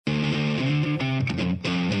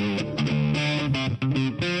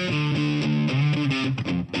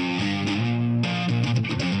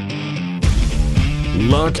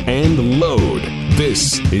lock, and load.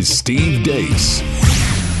 This is Steve Deace.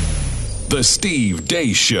 The Steve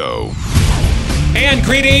Deace Show. And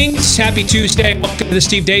greetings. Happy Tuesday. Welcome to the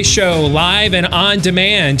Steve Deace Show, live and on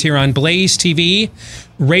demand here on Blaze TV,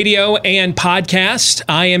 radio, and podcast.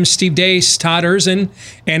 I am Steve Deace. Todd Erzin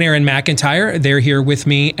and Aaron McIntyre. They're here with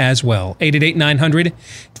me as well.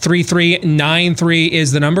 888-900-3393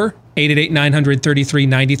 is the number.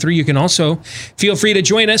 888-900-3393. You can also feel free to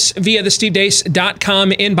join us via the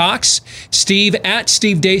stevedeace.com inbox. Steve at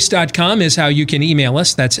stevedeace.com is how you can email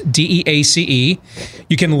us. That's DEACE.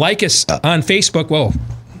 You can like us on Facebook. Whoa.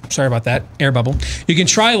 Sorry about that. Air bubble. You can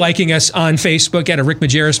try liking us on Facebook. At a Rick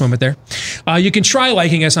Majerus moment there. You can try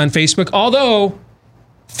liking us on Facebook, although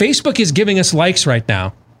Facebook is giving us likes right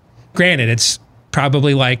now. Granted, it's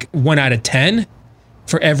probably like 1 out of 10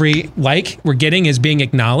 for every like we're getting is being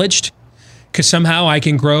acknowledged, because somehow I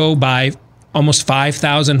can grow by almost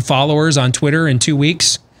 5,000 followers on Twitter in 2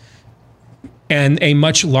 weeks, and a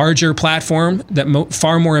much larger platform that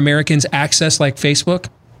far more Americans access, like Facebook,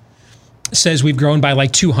 says we've grown by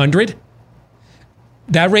like 200.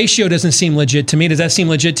 That ratio doesn't seem legit to me. Does that seem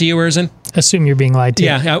legit to you, Erzin? Assume you're being lied to.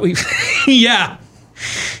 Yeah. Yeah.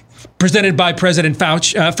 Presented by President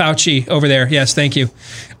Fauci over there. Yes, thank you.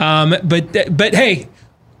 But hey,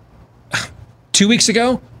 2 weeks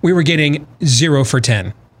ago, we were getting 0 for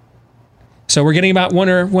 10. So we're getting about 1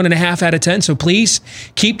 or 1.5 out of 10. So please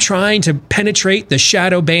keep trying to penetrate the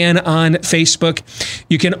shadow ban on Facebook.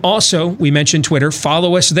 You can also, we mentioned Twitter,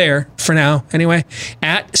 follow us there for now anyway,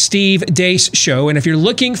 at Steve Deace Show. And if you're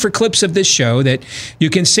looking for clips of this show that you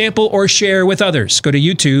can sample or share with others, go to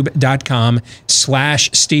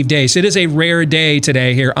youtube.com/Steve Deace. It is a rare day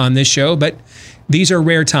today here on this show, but these are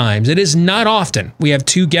rare times. It is not often we have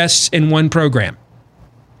 2 guests in one program.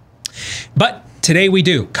 But today we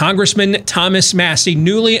do. Congressman Thomas Massie,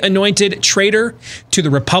 newly anointed traitor to the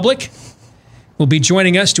Republic, will be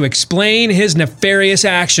joining us to explain his nefarious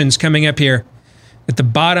actions coming up here at the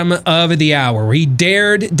bottom of the hour, where he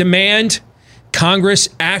dared demand Congress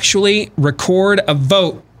actually record a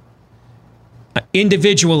vote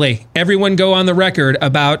individually. Everyone go on the record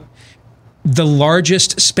about the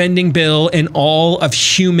largest spending bill in all of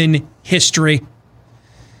human history.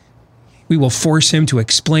 We will force him to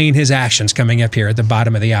explain his actions coming up here at the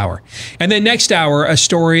bottom of the hour. And then next hour, a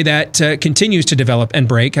story that continues to develop and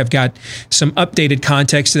break. I've got some updated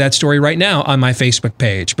context to that story right now on my Facebook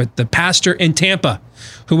page. But the pastor in Tampa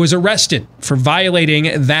who was arrested for violating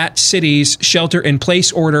that city's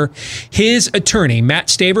shelter-in-place order, his attorney, Matt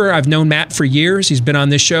Staver, I've known Matt for years. He's been on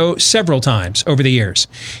this show several times over the years.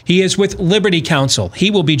 He is with Liberty Counsel. He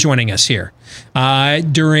will be joining us here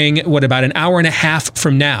during, about an hour and a half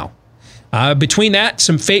from now. Between that,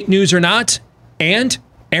 some fake news or not, and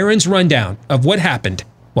Aaron's rundown of what happened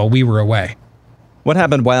while we were away. What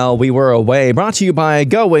happened while we were away, brought to you by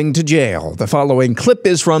Going to Jail. The following clip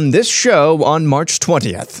is from this show on March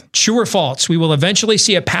 20th. True or false, we will eventually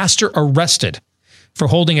see a pastor arrested for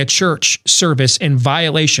holding a church service in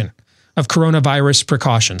violation of coronavirus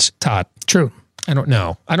precautions. Todd. True. I don't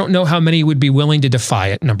know. I don't know how many would be willing to defy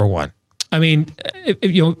it, number one. I mean,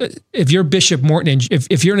 if you're Bishop Morton,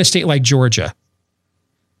 if you're in a state like Georgia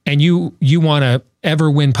and you want to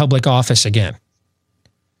ever win public office again,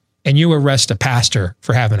 and you arrest a pastor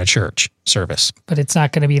for having a church service. But it's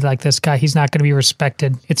not going to be like this guy. He's not going to be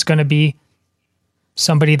respected. It's going to be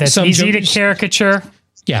somebody that's easy to caricature.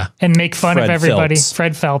 Yeah. And make fun of everybody. Phelps.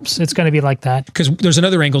 Fred Phelps. It's going to be like that. Because there's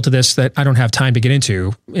another angle to this that I don't have time to get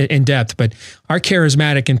into in depth, but our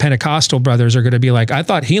charismatic and Pentecostal brothers are going to be like, I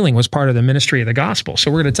thought healing was part of the ministry of the gospel.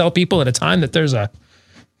 So we're going to tell people at a time that there's a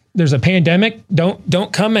pandemic,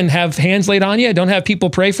 don't come and have hands laid on you. Don't have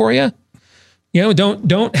people pray for you.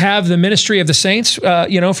 Don't have the ministry of the saints,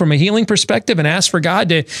 from a healing perspective and ask for God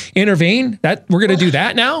to intervene. That we're going to do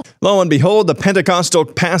that now. Lo and behold, the Pentecostal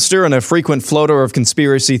pastor and a frequent floater of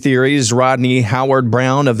conspiracy theories, Rodney Howard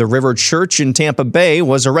Brown of the River Church in Tampa Bay,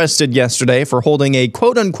 was arrested yesterday for holding a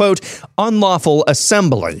quote-unquote unlawful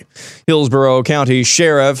assembly. Hillsborough County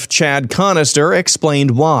Sheriff Chad Conister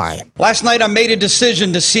explained why. Last night, I made a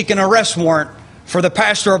decision to seek an arrest warrant for the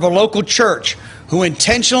pastor of a local church who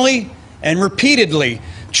intentionally and repeatedly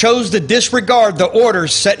chose to disregard the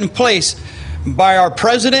orders set in place by our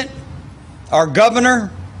president, our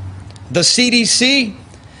governor, the CDC,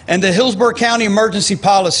 and the Hillsborough County Emergency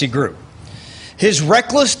Policy Group. His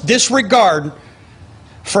reckless disregard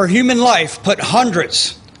for human life put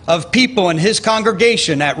hundreds of people in his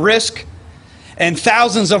congregation at risk, and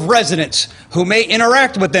thousands of residents who may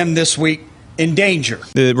interact with them this week in danger.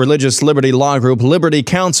 The religious liberty law group Liberty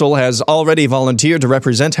Counsel has already volunteered to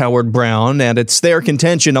represent Howard Brown, and it's their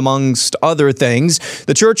contention, amongst other things,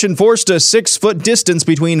 the church enforced a 6-foot distance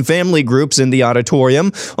between family groups in the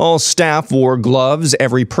auditorium. All staff wore gloves.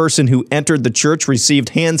 Every person who entered the church received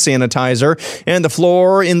hand sanitizer, and the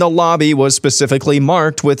floor in the lobby was specifically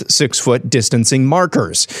marked with 6-foot distancing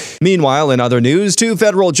markers. Meanwhile, in other news, 2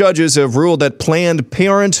 federal judges have ruled that Planned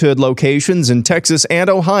Parenthood locations in Texas and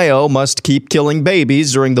Ohio must keep killing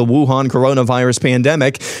babies during the Wuhan coronavirus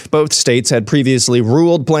pandemic. Both states had previously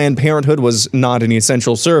ruled Planned Parenthood was not an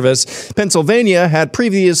essential service. Pennsylvania had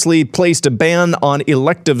previously placed a ban on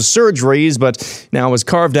elective surgeries, but now has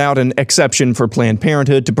carved out an exception for Planned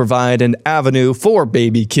Parenthood to provide an avenue for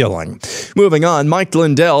baby killing. Moving on, Mike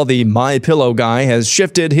Lindell, the MyPillow guy, has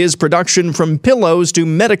shifted his production from pillows to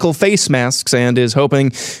medical face masks and is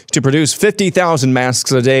hoping to produce 50,000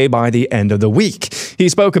 masks a day by the end of the week. He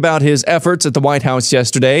spoke about his efforts at the White House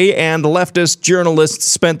yesterday, and leftist journalists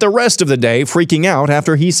spent the rest of the day freaking out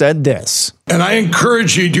after he said this. And I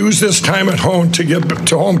encourage you to use this time at home to get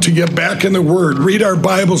back in the Word, read our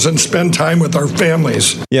Bibles, and spend time with our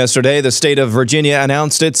families. Yesterday, the state of Virginia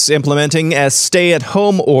announced it's implementing a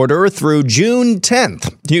stay-at-home order through June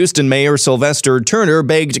 10th. Houston Mayor Sylvester Turner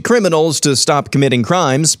begged criminals to stop committing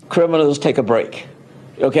crimes. Criminals, take a break,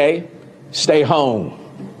 okay? Stay home,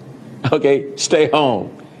 okay? Stay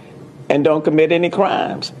home. And don't commit any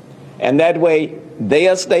crimes. And that way,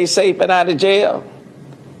 they'll stay safe and out of jail.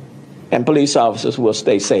 And police officers will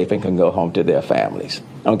stay safe and can go home to their families.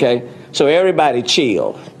 Okay? So everybody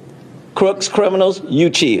chill. Crooks, criminals, you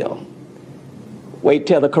chill. Wait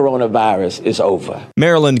till the coronavirus is over.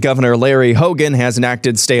 Maryland Governor Larry Hogan has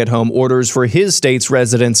enacted stay-at-home orders for his state's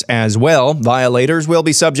residents as well. Violators will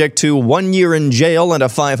be subject to 1 year in jail and a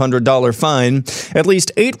 $500 fine. At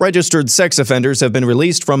least 8 registered sex offenders have been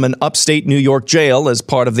released from an upstate New York jail as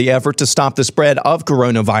part of the effort to stop the spread of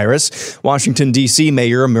coronavirus. Washington, D.C.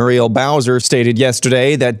 Mayor Muriel Bowser stated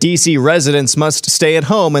yesterday that D.C. residents must stay at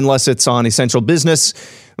home unless it's on essential business.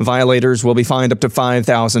 Violators will be fined up to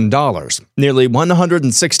 $5,000. Nearly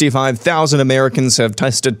 165,000 Americans have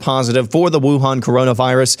tested positive for the Wuhan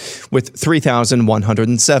coronavirus, with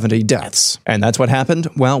 3,170 deaths. And that's what happened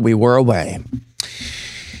while we were away.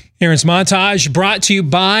 Aaron's Montage brought to you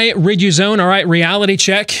by Riduzone. All right, reality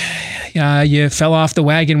check. You fell off the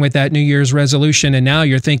wagon with that New Year's resolution, and now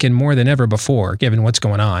you're thinking more than ever before, given what's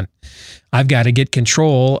going on. I've got to get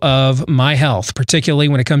control of my health, particularly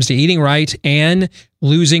when it comes to eating right and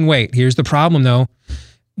losing weight. Here's the problem, though.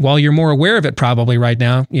 While you're more aware of it probably right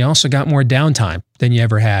now, you also got more downtime than you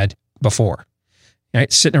ever had before. Right?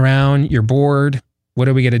 Sitting around, you're bored. What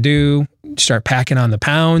are we going to do? Start packing on the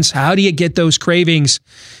pounds. How do you get those cravings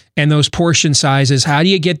and those portion sizes? How do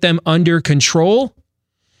you get them under control?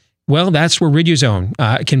 Well, that's where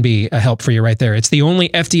Riduzone can be a help for you right there. It's the only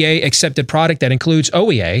FDA-accepted product that includes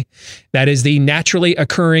OEA. That is the naturally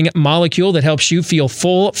occurring molecule that helps you feel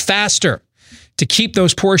full faster to keep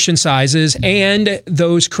those portion sizes and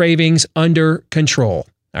those cravings under control.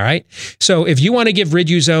 All right. So if you want to give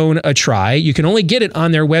Riduzone a try, you can only get it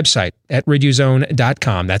on their website at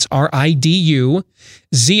riduzone.com. That's Riduzone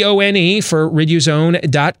for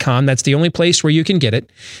riduzone.com. That's the only place where you can get it.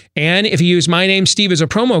 And if you use my name, Steve, as a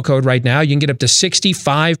promo code right now, you can get up to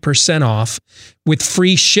 65% off with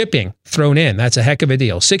free shipping thrown in. That's a heck of a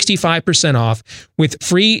deal. 65% off with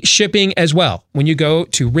free shipping as well when you go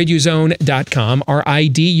to riduzone.com,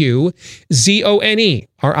 Riduzone,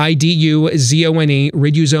 Riduzone,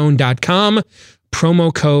 riduzone.com,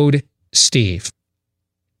 promo code Steve.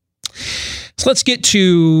 So let's get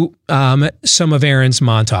to some of Aaron's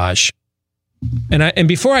montage. And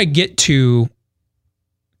before I get to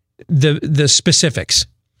the specifics,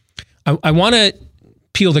 I want to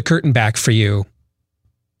peel the curtain back for you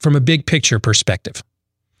from a big picture perspective.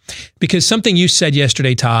 Because something you said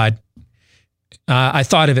yesterday, Todd, I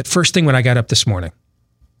thought of it first thing when I got up this morning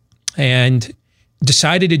and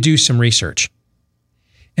decided to do some research.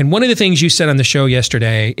 And one of the things you said on the show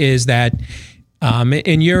yesterday is that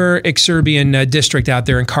in your exurban district out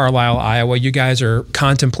there in Carlisle, Iowa, you guys are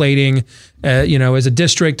contemplating, as a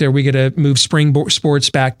district, are we going to move spring sports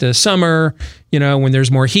back to summer, when there's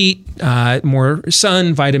more heat, more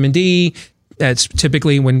sun, vitamin D. That's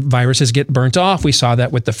typically when viruses get burnt off. We saw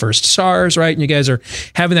that with the first SARS, right? And you guys are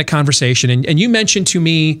having that conversation. And you mentioned to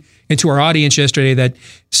me and to our audience yesterday that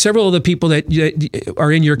several of the people that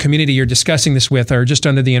are in your community you're discussing this with are just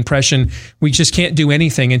under the impression we just can't do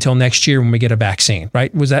anything until next year when we get a vaccine,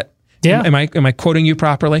 right? Was that? Yeah. Am I quoting you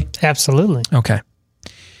properly? Absolutely. Okay.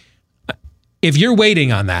 If you're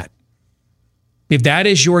waiting on that, if that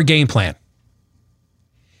is your game plan,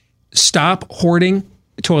 stop hoarding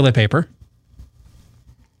toilet paper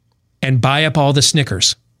and buy up all the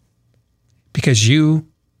Snickers, because you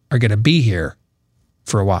are going to be here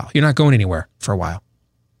for a while. You're not going anywhere for a while.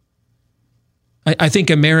 I think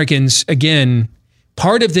Americans, again,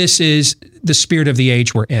 part of this is the spirit of the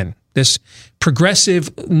age we're in. This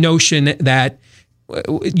progressive notion that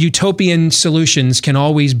utopian solutions can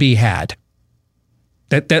always be had.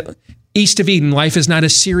 That east of Eden, life is not a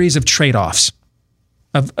series of trade-offs.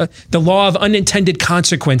 The law of unintended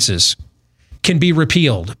consequences can be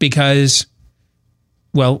repealed because,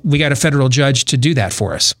 well, we got a federal judge to do that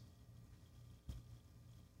for us.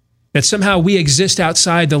 That somehow we exist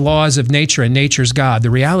outside the laws of nature and nature's God. The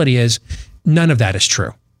reality is none of that is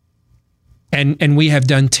true. And we have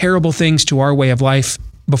done terrible things to our way of life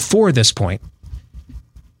before this point,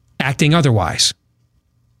 acting otherwise,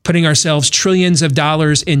 putting ourselves trillions of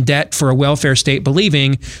dollars in debt for a welfare state,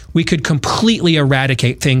 believing we could completely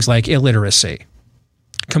eradicate things like illiteracy,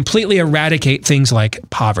 completely eradicate things like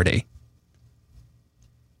poverty.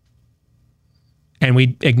 And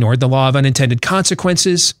we ignored the law of unintended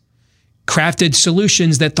consequences, crafted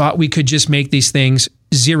solutions that thought we could just make these things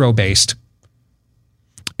zero-based,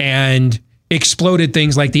 and exploded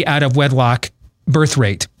things like the out-of-wedlock birth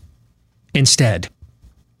rate instead.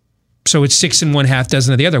 So it's 6 1/2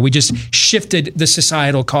 dozen of the other. We just shifted the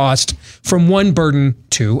societal cost from one burden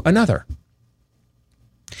to another.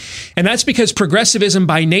 And that's because progressivism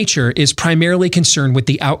by nature is primarily concerned with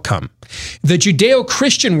the outcome. The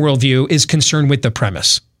Judeo-Christian worldview is concerned with the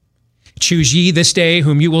premise. Choose ye this day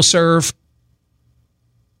whom you will serve.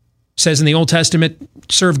 Says in the Old Testament,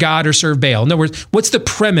 serve God or serve Baal. In other words, what's the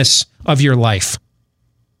premise of your life?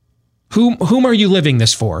 Whom are you living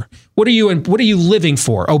this for? What are you living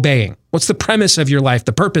for? Obeying. What's the premise of your life?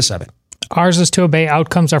 The purpose of it? Ours is to obey.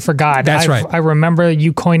 Outcomes are for God. That's right. I remember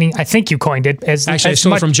you coining. I think you coined it as actually I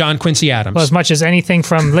stole it from John Quincy Adams. Well, as much as anything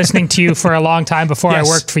from listening to you for a long time before yes. I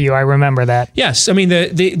worked for you. I remember that. Yes, I mean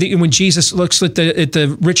when Jesus looks at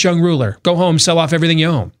the rich young ruler, go home, sell off everything you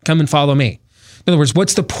own, come and follow me. In other words,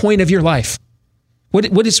 what's the point of your life?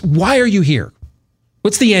 Why are you here?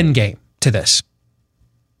 What's the end game to this?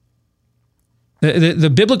 The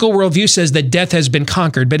biblical worldview says that death has been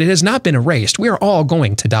conquered, but it has not been erased. We are all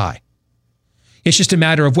going to die. It's just a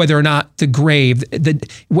matter of whether or not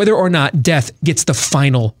whether or not death gets the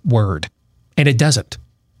final word, and it doesn't.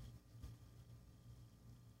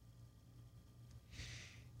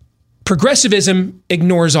 Progressivism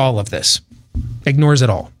ignores all of this, ignores it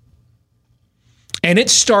all. And it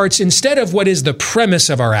starts, instead of what is the premise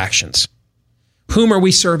of our actions, whom are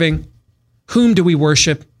we serving? Whom do we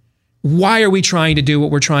worship? Why are we trying to do what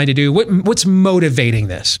we're trying to do? What's motivating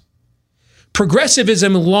this?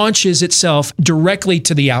 Progressivism launches itself directly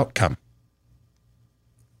to the outcome.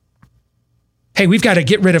 Hey, we've got to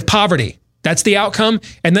get rid of poverty. That's the outcome.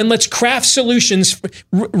 And then let's craft solutions,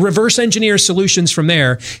 reverse engineer solutions from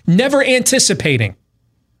there, never anticipating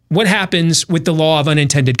what happens with the law of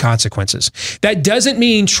unintended consequences. That doesn't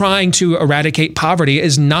mean trying to eradicate poverty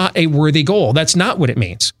is not a worthy goal. That's not what it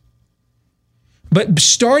means. But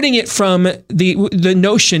starting it from the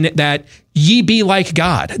notion that ye be like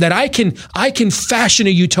God, that I can fashion a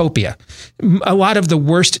utopia. A lot of the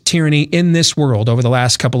worst tyranny in this world over the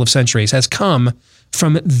last couple of centuries has come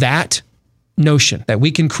from that notion that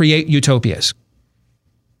we can create utopias.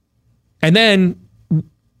 And then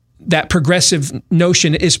that progressive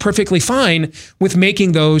notion is perfectly fine with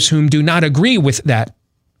making those whom do not agree with that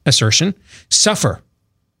assertion suffer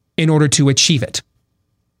in order to achieve it.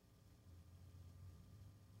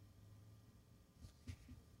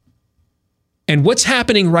 And what's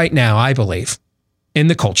happening right now, I believe, in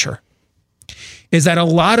the culture, is that a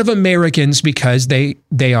lot of Americans, because they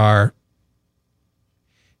are,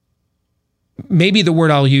 maybe the word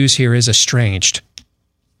I'll use here is estranged.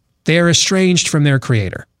 They are estranged from their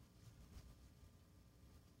Creator.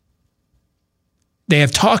 They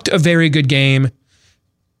have talked a very good game.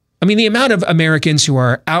 I mean, the amount of Americans who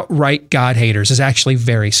are outright God haters is actually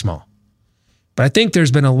very small. But I think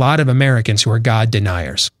there's been a lot of Americans who are God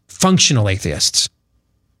deniers. Functional atheists.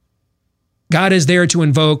 God is there to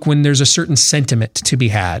invoke when there's a certain sentiment to be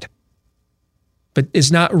had, but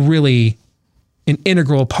is not really an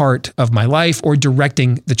integral part of my life or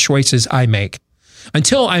directing the choices I make.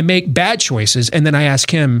 Until I make bad choices and then I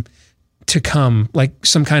ask him to come like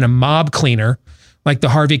some kind of mob cleaner, like the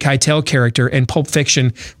Harvey Keitel character in Pulp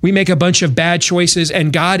Fiction. We make a bunch of bad choices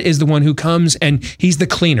and God is the one who comes and he's the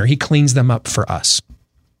cleaner. He cleans them up for us.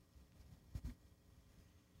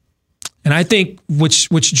 And I think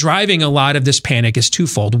what's driving a lot of this panic is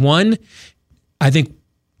twofold. One, I think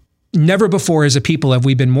never before as a people have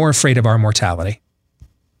we been more afraid of our mortality.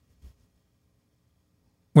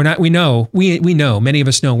 We know, many of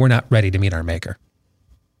us know we're not ready to meet our Maker.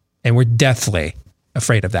 And we're deathly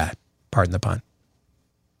afraid of that. Pardon the pun.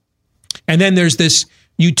 And then there's this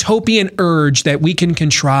utopian urge that we can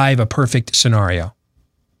contrive a perfect scenario.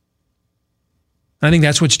 I think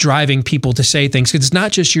that's what's driving people to say things. It's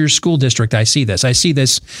not just your school district. I see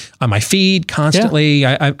this on my feed constantly.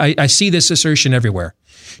 Yeah. I see this assertion everywhere.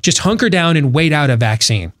 Just hunker down and wait out a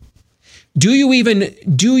vaccine. Do you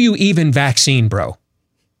even vaccine, bro?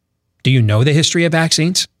 Do you know the history of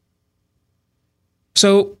vaccines?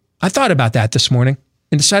 So I thought about that this morning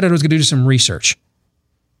and decided I was going to do some research.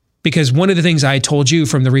 Because one of the things I told you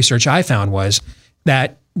from the research I found was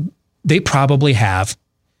that they probably have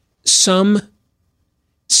some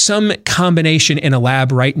combination in a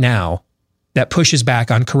lab right now that pushes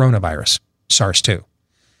back on coronavirus, SARS-2.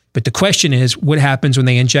 But the question is, what happens when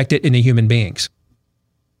they inject it into human beings?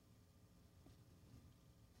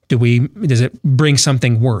 Does it bring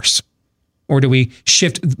something worse? Or do we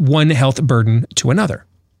shift one health burden to another?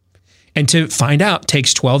 And to find out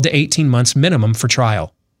takes 12 to 18 months minimum for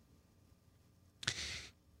trial.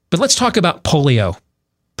 But let's talk about polio,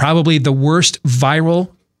 probably the worst viral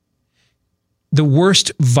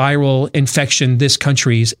infection this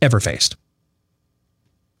country's ever faced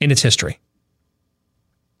in its history.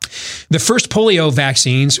 The first polio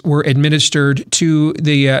vaccines were administered to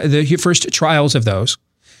the first trials of those,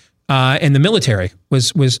 and the military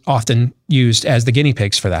was often used as the guinea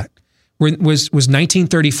pigs for that. Was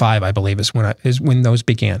 1935, I believe, is when those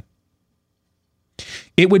began.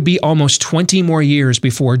 It would be almost 20 more years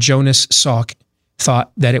before Jonas Salk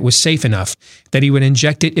thought that it was safe enough that he would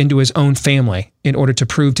inject it into his own family in order to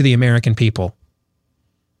prove to the American people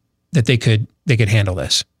that they could handle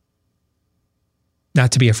this.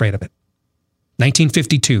 Not to be afraid of it.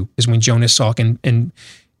 1952 is when Jonas Salk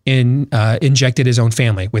injected his own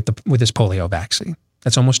family with his polio vaccine.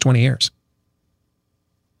 That's almost 20 years.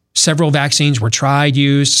 Several vaccines were tried,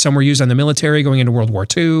 used. Some were used on the military going into World War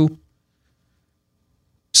II.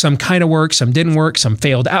 Some kind of worked, some didn't work, some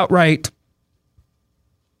failed outright.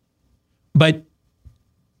 But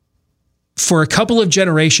for a couple of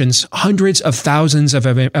generations, hundreds of thousands of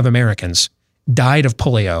Americans died of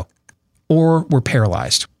polio or were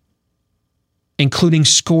paralyzed, including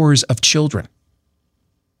scores of children.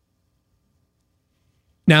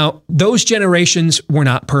 Now, those generations were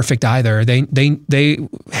not perfect either. They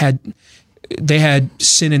had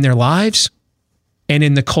sin in their lives and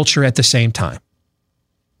in the culture at the same time.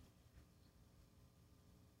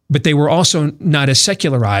 But they were also not as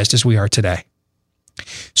secularized as we are today.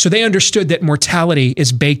 So they understood that mortality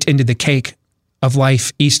is baked into the cake of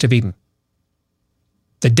life east of Eden.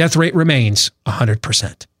 The death rate remains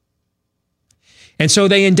 100%. And so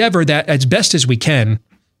they endeavor that as best as we can.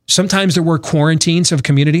 Sometimes there were quarantines of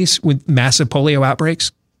communities with massive polio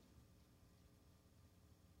outbreaks.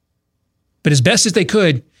 But as best as they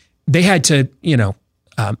could, they had to,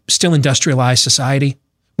 still industrialize society,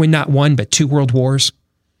 win not one, but 2 world wars,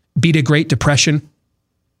 beat a Great Depression.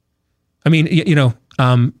 I mean,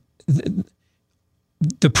 the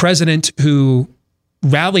president who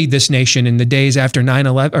rallied this nation in the days after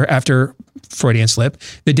 9/11, or after Freudian slip,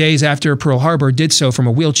 the days after Pearl Harbor, did so from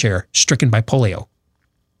a wheelchair, stricken by polio.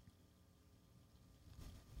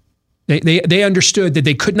 They understood that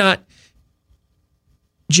they could not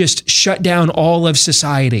just shut down all of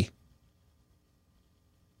society.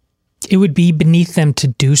 It would be beneath them to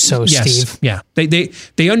do so, yes, Steve. Yeah.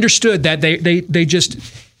 They understood that they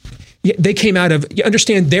came out of, you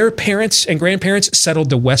understand, their parents and grandparents settled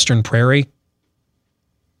the Western Prairie,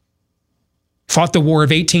 fought the War of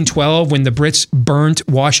 1812 when the Brits burnt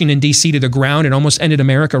Washington, D.C. to the ground and almost ended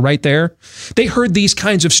America right there. They heard these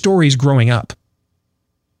kinds of stories growing up.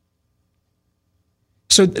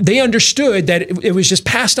 So they understood that it was just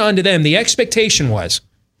passed on to them. The expectation was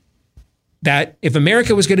that if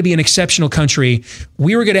America was going to be an exceptional country,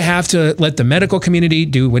 we were going to have to let the medical community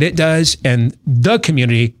do what it does, and the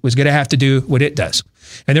community was going to have to do what it does.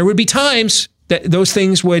 And there would be times that those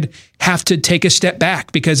things would have to take a step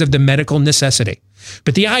back because of the medical necessity.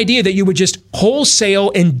 But the idea that you would just wholesale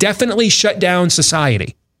indefinitely shut down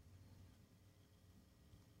society,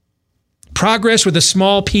 progress with a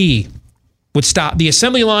small p, would stop. The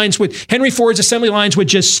assembly lines Henry Ford's assembly lines would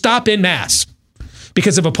just stop in mass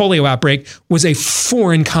because of a polio outbreak, was a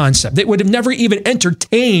foreign concept. They would have never even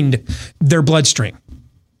entertained their bloodstream,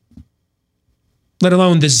 let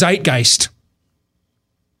alone the zeitgeist.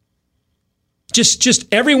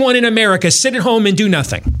 Just everyone in America sit at home and do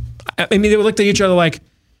nothing. I mean, they would look at each other like,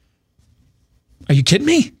 are you kidding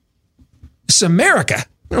me? This is America.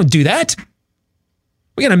 We don't do that.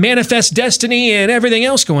 We got a manifest destiny and everything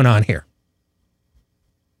else going on here.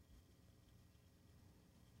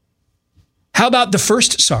 How about the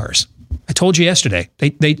first SARS? I told you yesterday,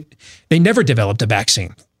 they never developed a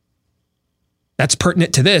vaccine. That's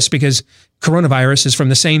pertinent to this because coronavirus is from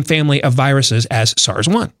the same family of viruses as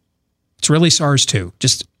SARS-1. It's really SARS-2,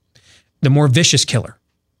 just the more vicious killer.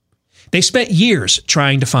 They spent years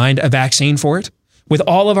trying to find a vaccine for it with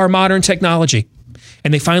all of our modern technology.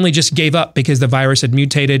 And they finally just gave up because the virus had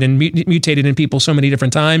mutated in people so many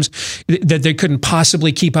different times that they couldn't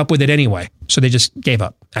possibly keep up with it anyway. So they just gave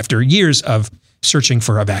up after years of searching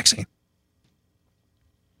for a vaccine.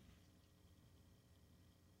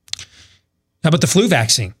 How about the flu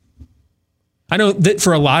vaccine? I know that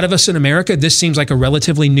for a lot of us in America, this seems like a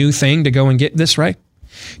relatively new thing to go and get this, right?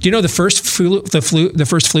 Do you know the first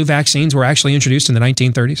flu vaccines were actually introduced in the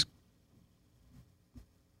 1930s?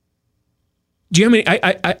 Do you know how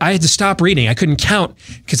many? I had to stop reading. I couldn't count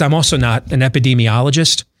because I'm also not an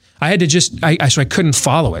epidemiologist. I had to so I couldn't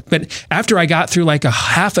follow it. But after I got through like a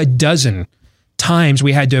half a dozen times,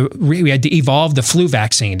 we had to evolve the flu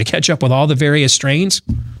vaccine to catch up with all the various strains.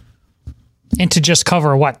 And to just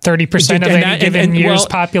cover what, 30% of any given year's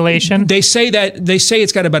population? They say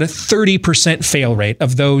it's got about a 30% fail rate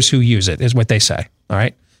of those who use it, is what they say. All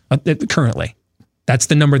right, currently, that's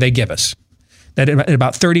the number they give us. That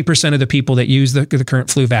about 30% of the people that use the current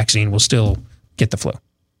flu vaccine will still get the flu.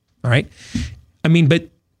 All right, I mean, but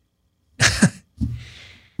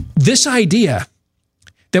this idea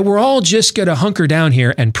that we're all just going to hunker down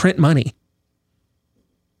here and print money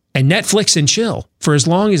and Netflix and chill for as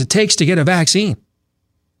long as it takes to get a vaccine.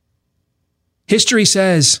 History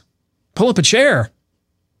says, pull up a chair.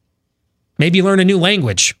 Maybe learn a new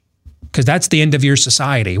language, because that's the end of your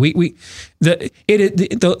society.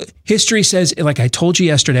 The history says, like I told you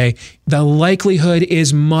yesterday, the likelihood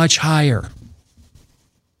is much higher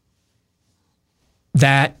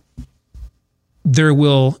that there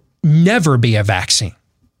will never be a vaccine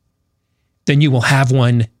than you will have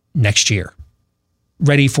one next year,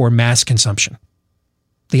 ready for mass consumption.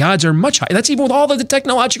 The odds are much higher. That's even with all of the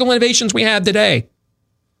technological innovations we have today.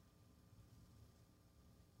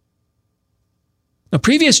 Now,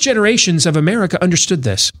 previous generations of America understood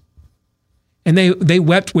this. And they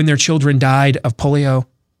wept when their children died of polio.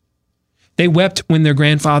 They wept when their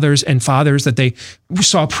grandfathers and fathers that they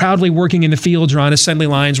saw proudly working in the fields or on assembly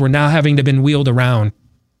lines were now having to been wheeled around.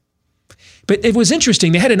 But it was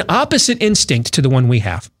interesting. They had an opposite instinct to the one we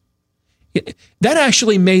have. That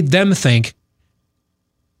actually made them think,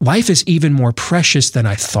 life is even more precious than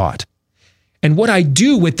I thought. And what I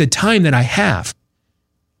do with the time that I have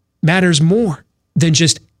matters more than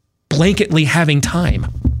just blanketly having time.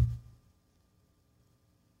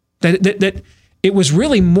 That it was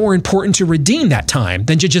really more important to redeem that time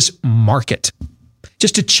than to just mark it,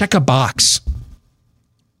 just to check a box,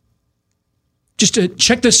 just to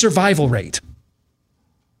check the survival rate.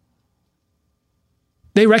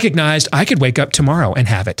 They recognized I could wake up tomorrow and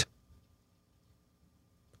have it.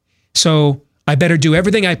 So I better do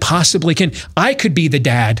everything I possibly can. I could be the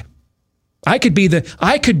dad. I could be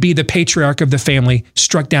the patriarch of the family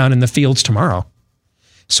struck down in the fields tomorrow.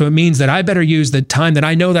 So it means that I better use the time that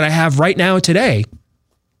I know that I have right now today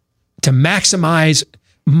to maximize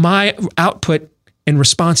my output and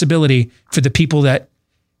responsibility for the people that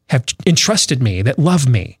have entrusted me, that love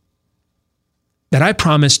me, that I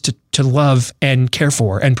promised to love and care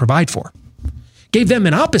for and provide for. Gave them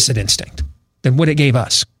an opposite instinct than what it gave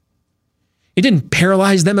us. It didn't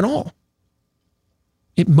paralyze them at all.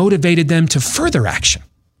 It motivated them to further action.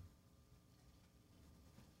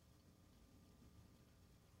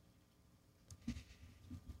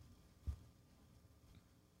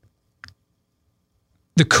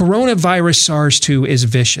 The coronavirus SARS-2 is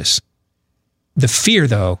vicious. The fear,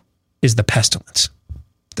 though, is the pestilence.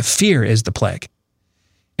 The fear is the plague.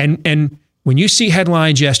 And when you see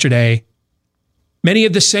headlines yesterday, many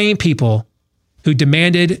of the same people who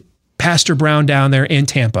demanded Pastor Brown down there in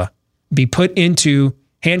Tampa be put into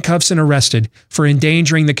handcuffs and arrested for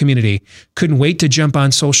endangering the community couldn't wait to jump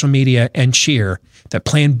on social media and cheer that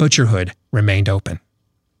Planned Butcherhood remained open.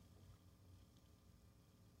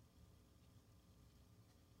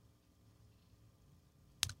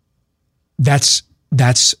 That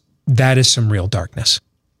is some real darkness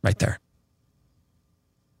right there.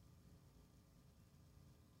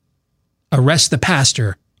 Arrest the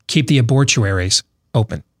pastor, keep the abortuaries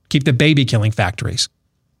open, keep the baby killing factories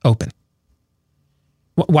open.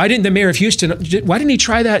 Why didn't the mayor of Houston, why didn't he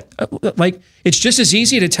try that? Like, it's just as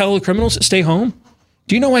easy to tell criminals to stay home.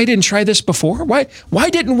 Do you know why he didn't try this before? Why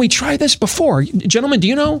didn't we try this before? Gentlemen, do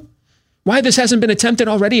you know why this hasn't been attempted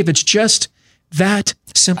already if it's just that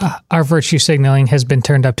simple? Our virtue signaling has been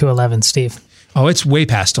turned up to 11, Steve. Oh, it's way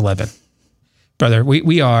past 11. Brother,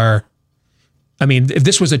 we are I mean, if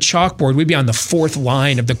this was a chalkboard, we'd be on the fourth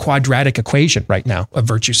line of the quadratic equation right now of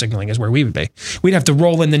virtue signaling is where we would be. We'd have to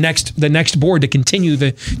roll in the next board to continue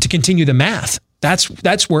the math.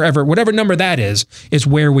 That's whatever number that is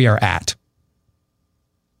where we are at.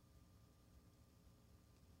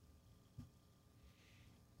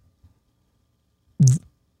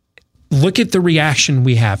 Look at the reaction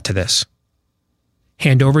we have to this.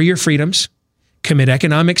 Hand over your freedoms, commit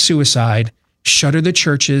economic suicide, shutter the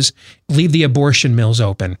churches, leave the abortion mills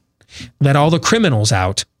open, let all the criminals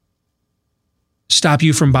out, stop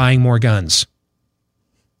you from buying more guns.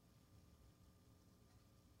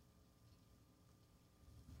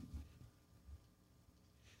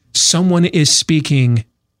 Someone is speaking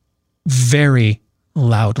very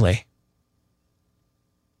loudly.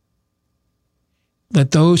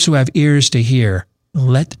 Let those who have ears to hear,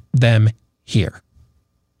 let them hear.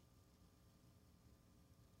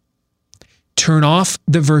 Turn off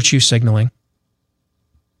the virtue signaling.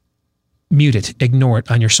 Mute it, ignore it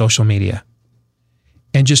on your social media.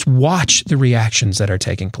 And just watch the reactions that are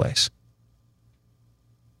taking place.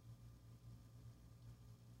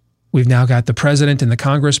 We've now got the president and the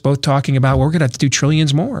Congress both talking about, well, we're going to have to do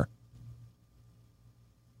trillions more.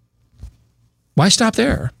 Why stop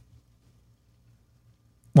there?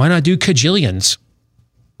 Why not do cajillions?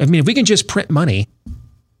 I mean, if we can just print money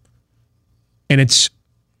and it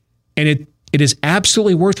is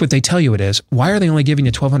absolutely worth what they tell you it is, why are they only giving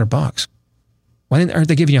you $1,200? Why aren't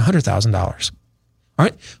they giving you $100,000?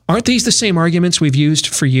 Aren't these the same arguments we've used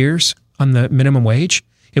for years on the minimum wage?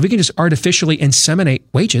 If we can just artificially inseminate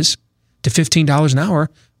wages to $15 an hour,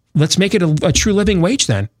 let's make it a true living wage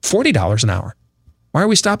then, $40 an hour. Why are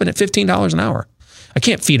we stopping at $15 an hour? I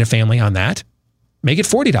can't feed a family on that. Make it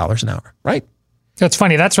 $40 an hour, right? That's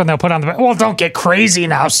funny. That's when they'll put on the, well, don't get crazy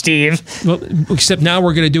now, Steve. Well, except now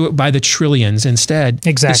we're going to do it by the trillions instead.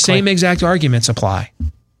 Exactly. The same exact arguments apply.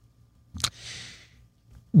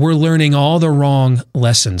 We're learning all the wrong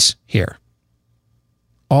lessons here.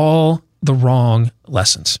 All the wrong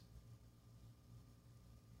lessons.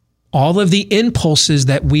 All of the impulses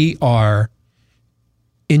that we are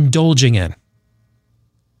indulging in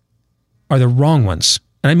are the wrong ones.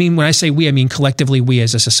 And I mean, when I say we, I mean collectively we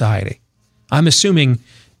as a society. I'm assuming,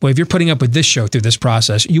 well, if you're putting up with this show through this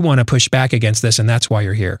process, you want to push back against this, and that's why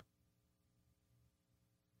you're here.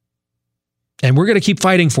 And we're going to keep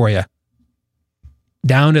fighting for you.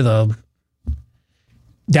 Down to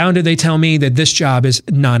they tell me that this job is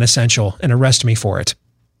non-essential and arrest me for it.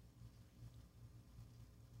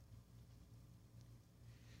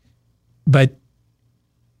 But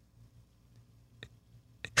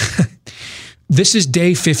this is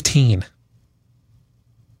day 15.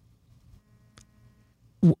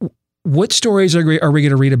 What stories are we going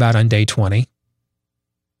to read about on day 20?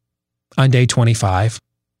 On day 25?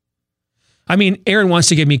 I mean, Aaron wants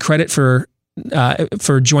to give me credit for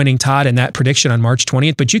joining Todd in that prediction on March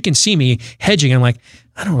 20th, but you can see me hedging. I'm like,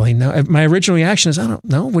 I don't really know. My original reaction is, I don't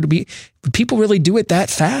know. Would people really do it that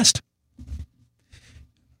fast?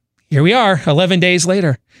 Here we are, 11 days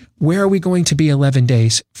later. Where are we going to be 11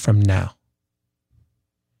 days from now?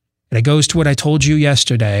 And it goes to what I told you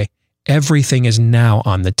yesterday. Everything is now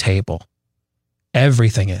on the table.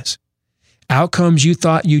 Everything is. Outcomes you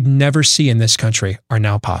thought you'd never see in this country are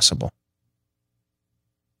now possible.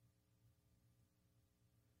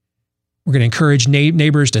 We're going to encourage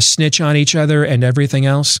neighbors to snitch on each other and everything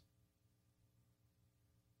else.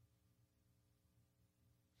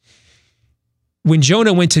 When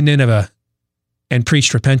Jonah went to Nineveh and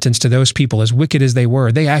preached repentance to those people, as wicked as they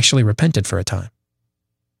were, they actually repented for a time.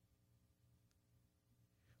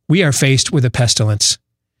 We are faced with a pestilence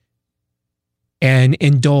and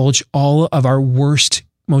indulge all of our worst,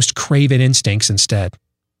 most craven instincts instead.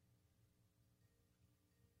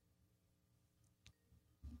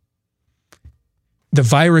 The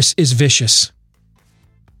virus is vicious,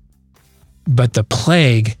 but the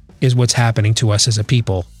plague is what's happening to us as a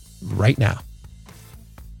people right now.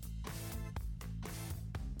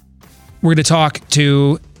 We're going to talk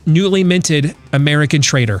to newly minted American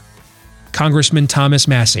trader, Congressman Thomas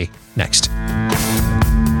Massie, next.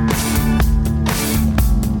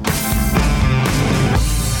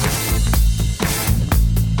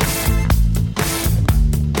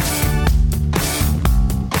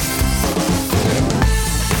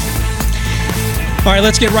 All right,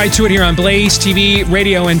 let's get right to it here on Blaze TV,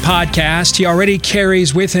 radio, and podcast. He already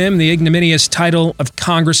carries with him the ignominious title of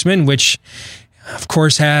congressman, which, of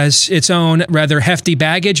course, has its own rather hefty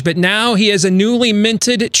baggage, but now he is a newly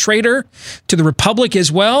minted traitor to the Republic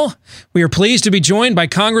as well. We are pleased to be joined by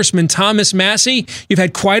Congressman Thomas Massie. You've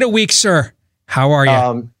had quite a week, sir. How are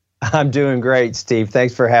you? I'm doing great, Steve.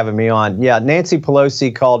 Thanks for having me on. Yeah, Nancy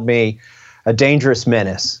Pelosi called me a dangerous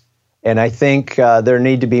menace. And I think there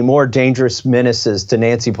need to be more dangerous menaces to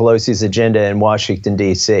Nancy Pelosi's agenda in Washington,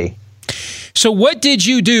 D.C. So what did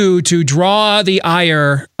you do to draw the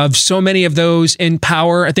ire of so many of those in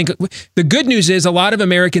power? I think the good news is a lot of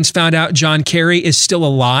Americans found out John Kerry is still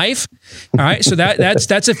alive. All right, so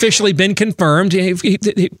that's officially been confirmed. He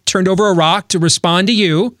turned over a rock to respond to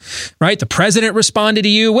you, right? The president responded to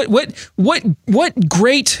you. What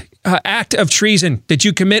great act of treason did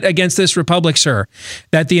you commit against this republic, sir,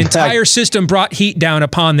 that the entire system brought heat down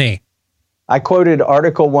upon thee? I quoted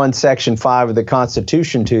Article 1, Section 5 of the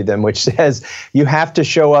Constitution to them, which says you have to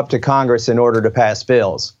show up to Congress in order to pass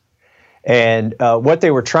bills. And what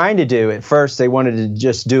they were trying to do at first, they wanted to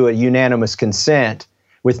just do a unanimous consent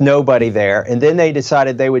with nobody there. And then they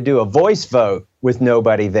decided they would do a voice vote with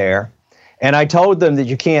nobody there. And I told them that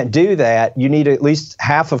you can't do that. You need at least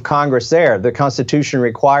half of Congress there. The Constitution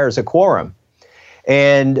requires a quorum.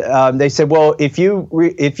 And they said, well, if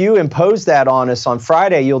you impose that on us on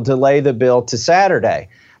Friday, you'll delay the bill to Saturday.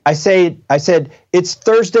 I said, it's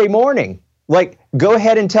Thursday morning. Like, go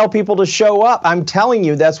ahead and tell people to show up. I'm telling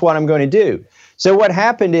you, that's what I'm going to do. So what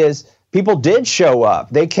happened is people did show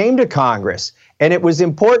up. They came to Congress, and it was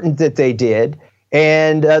important that they did.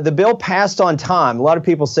 And the bill passed on time. A lot of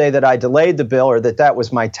people say that I delayed the bill or that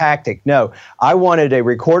was my tactic. No, I wanted a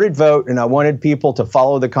recorded vote, and I wanted people to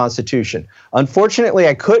follow the Constitution. Unfortunately,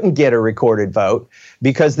 I couldn't get a recorded vote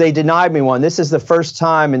because they denied me one. This is the first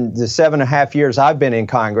time in the 7.5 years I've been in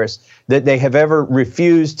Congress that they have ever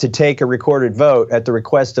refused to take a recorded vote at the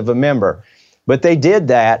request of a member. But they did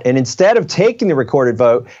that, and instead of taking the recorded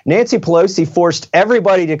vote, Nancy Pelosi forced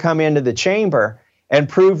everybody to come into the chamber and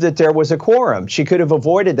prove that there was a quorum. She could have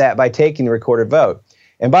avoided that by taking the recorded vote.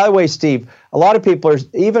 And by the way, Steve, a lot of people,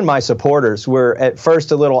 even my supporters, were at first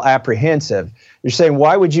a little apprehensive. They're saying,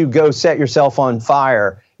 why would you go set yourself on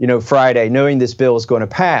fire, Friday, knowing this bill is going to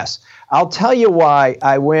pass? I'll tell you why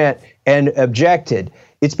I went and objected.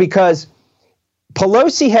 It's because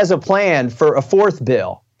Pelosi has a plan for a fourth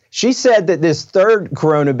bill. She said that this third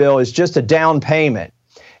Corona bill is just a down payment.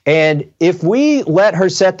 And if we let her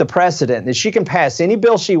set the precedent that she can pass any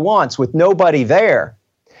bill she wants with nobody there,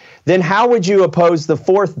 then how would you oppose the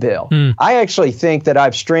fourth bill? I actually think that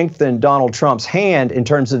I've strengthened Donald Trump's hand in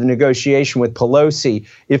terms of the negotiation with Pelosi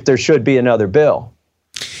if there should be another bill.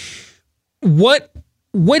 What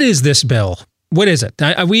is this bill? What is it?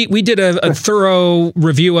 We did a thorough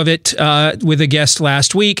review of it with a guest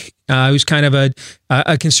last week who's kind of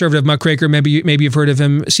a conservative muckraker. Maybe you've heard of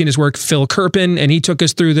him, seen his work, Phil Kerpen, and he took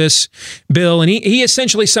us through this bill. And he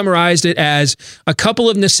essentially summarized it as a couple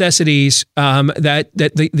of necessities that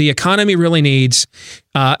the economy really needs,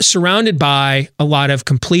 surrounded by a lot of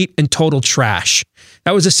complete and total trash.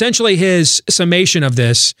 That was essentially his summation of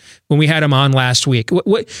this when we had him on last week.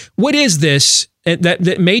 What is this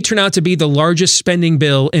that may turn out to be the largest spending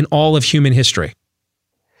bill in all of human history?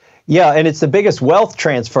 Yeah, and it's the biggest wealth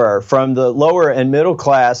transfer from the lower and middle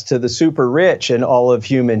class to the super rich in all of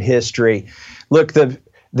human history. Look, the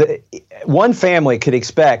one family could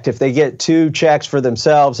expect, if they get 2 checks for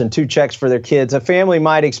themselves and 2 checks for their kids, a family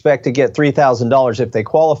might expect to get $3,000 if they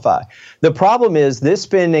qualify. The problem is this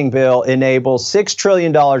spending bill enables $6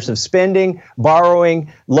 trillion of spending,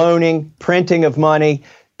 borrowing, loaning, printing of money.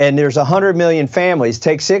 And there's 100 million families.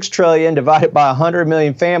 Take $6 trillion, divide it by 100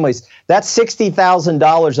 million families. That's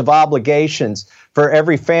 $60,000 of obligations for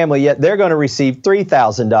every family, yet they're going to receive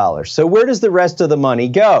 $3,000. So where does the rest of the money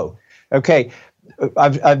go? Okay,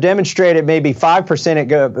 I've demonstrated maybe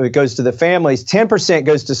 5% it goes to the families, 10%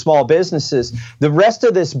 goes to small businesses. The rest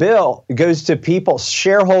of this bill goes to people,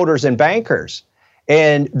 shareholders and bankers.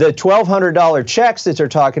 And the $1,200 checks that they're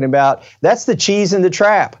talking about, that's the cheese in the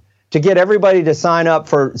trap. To get everybody to sign up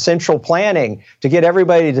for central planning, to get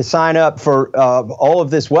everybody to sign up for all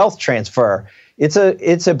of this wealth transfer. It's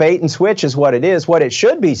a bait and switch is what it is. What it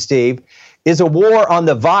should be, Steve, is a war on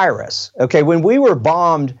the virus. Okay, when we were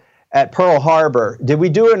bombed at Pearl Harbor, did we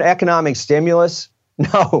do an economic stimulus?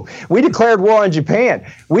 No, we declared war on Japan.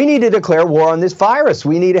 We need to declare war on this virus.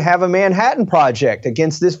 We need to have a Manhattan Project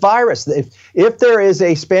against this virus. If there is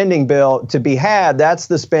a spending bill to be had, that's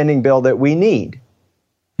the spending bill that we need.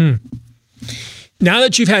 Now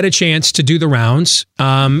that you've had a chance to do the rounds,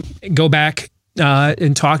 go back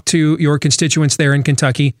and talk to your constituents there in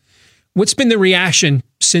Kentucky, what's been the reaction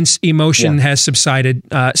since emotion has subsided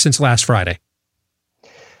since last Friday?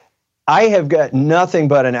 I have got nothing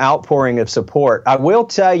but an outpouring of support. I will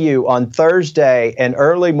tell you, on Thursday and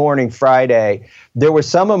early morning Friday, there were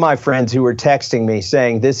some of my friends who were texting me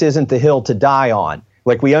saying, this isn't the hill to die on.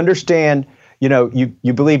 Like, we understand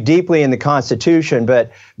you believe deeply in the Constitution,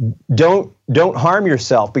 but don't harm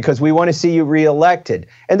yourself because we want to see you reelected.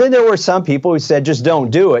 And then there were some people who said, just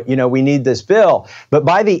don't do it. We need this bill. But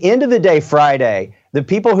by the end of the day, Friday, the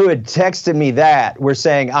people who had texted me that were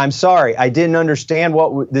saying, I'm sorry, I didn't understand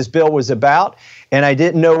what this bill was about, and I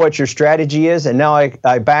didn't know what your strategy is, and now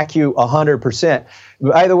I back you 100%.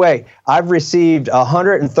 By the way, I've received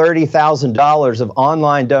 $130,000 of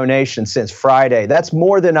online donations since Friday. That's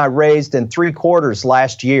more than I raised in 3 quarters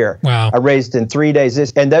last year. Wow. I raised in 3 days.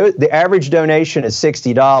 And the average donation is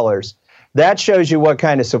 $60. That shows you what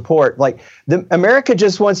kind of support. America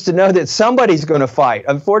just wants to know that somebody's going to fight.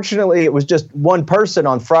 Unfortunately, it was just one person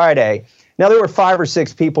on Friday. Now, there were 5 or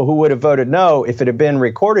 6 people who would have voted no if it had been a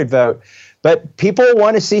recorded vote. But people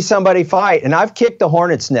want to see somebody fight. And I've kicked the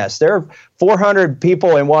hornet's nest. There are 400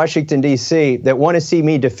 people in Washington, D.C. that want to see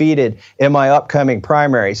me defeated in my upcoming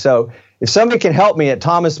primary. So if somebody can help me at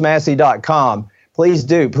thomasmassey.com, please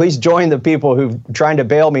do. Please join the people who are trying to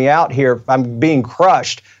bail me out here. I'm being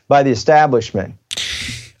crushed by the establishment.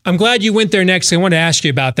 I'm glad you went there next. I want to ask you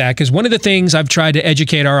about that because one of the things I've tried to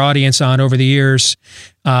educate our audience on over the years,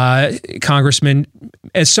 Congressman,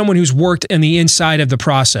 as someone who's worked in the inside of the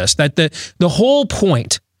process, that the whole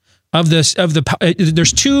point of this,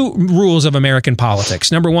 there's 2 rules of American politics.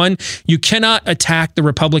 Number 1, you cannot attack the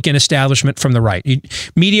Republican establishment from the right.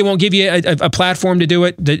 Media won't give you a platform to do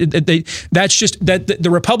it. That's just that the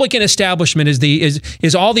Republican establishment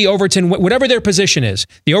is all the Overton, whatever their position is.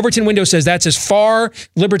 The Overton window says that's as far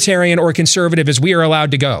libertarian or conservative as we are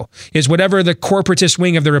allowed to go, is whatever the corporatist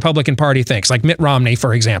wing of the Republican Party thinks, like Mitt Romney,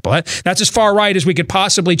 for example. That's as far right as we could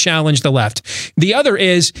possibly challenge the left. The other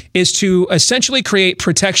is to essentially create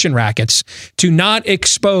protection rackets to not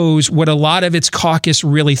expose what a lot of its caucus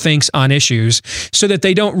really thinks on issues so that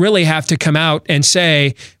they don't really have to come out and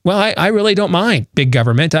say, well, I really don't mind big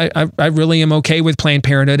government. I really am okay with Planned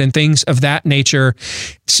Parenthood and things of that nature.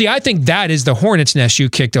 See, I think that is the hornet's nest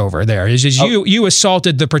you kicked over there. You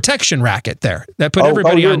assaulted the protection racket there. That put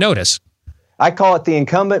everybody on notice. I call it the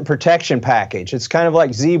incumbent protection package. It's kind of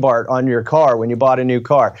like Z-BART on your car when you bought a new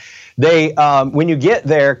car. When you get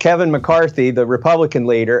there, Kevin McCarthy, the Republican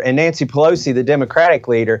leader, and Nancy Pelosi, the Democratic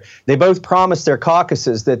leader, they both promised their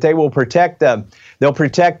caucuses that they will protect them. They'll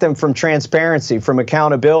protect them from transparency, from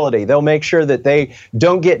accountability. They'll make sure that they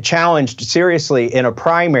don't get challenged seriously in a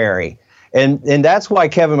primary. And that's why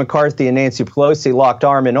Kevin McCarthy and Nancy Pelosi locked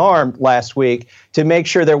arm in arm last week to make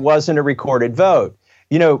sure there wasn't a recorded vote.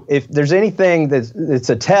 If there's anything that's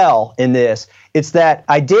a tell in this, it's that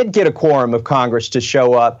I did get a quorum of Congress to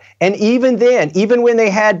show up. And even then, even when they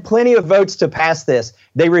had plenty of votes to pass this,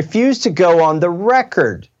 they refused to go on the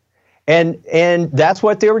record. And that's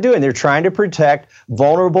what they were doing. They're trying to protect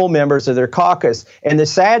vulnerable members of their caucus. And the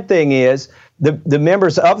sad thing is, the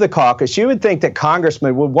members of the caucus, you would think that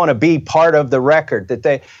congressmen would want to be part of the record.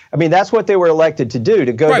 That's what they were elected to do,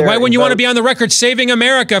 to go right. there. Why wouldn't you want to be on the record saving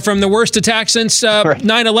America from the worst attack since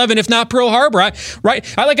 9/11, if not Pearl Harbor?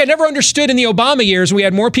 I never understood in the Obama years, we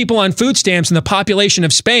had more people on food stamps than the population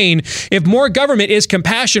of Spain. If more government is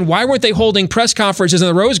compassion, why weren't they holding press conferences in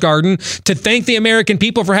the Rose Garden to thank the American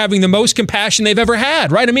people for having the most compassion they've ever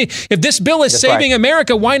had, right? I mean, if this bill is saving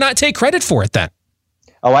America, why not take credit for it then?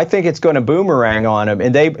 Oh, I think it's going to boomerang on them.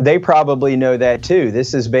 And they probably know that, too.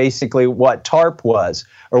 This is basically what TARP was,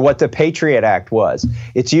 or what the Patriot Act was.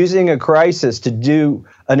 It's using a crisis to do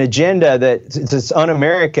an agenda that's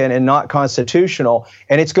un-American and not constitutional.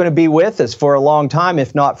 And it's going to be with us for a long time,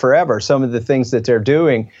 if not forever. Some of the things that they're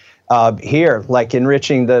doing here, like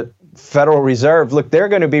enriching the Federal Reserve, look, they're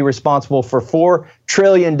going to be responsible for $4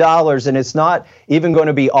 trillion, and it's not even going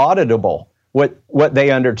to be auditable. What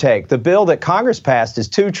they undertake. The bill that Congress passed is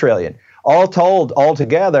 $2 trillion. All told,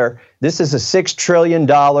 altogether, this is a $6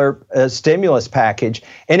 trillion stimulus package,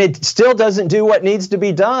 and it still doesn't do what needs to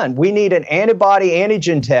be done. We need an antibody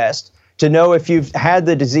antigen test to know if you've had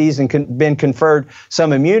the disease and been conferred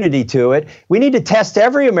some immunity to it. We need to test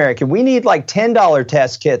every American. We need like $10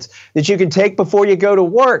 test kits that you can take before you go to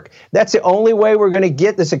work. That's the only way we're going to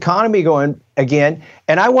get this economy going again.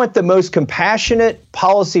 And I want the most compassionate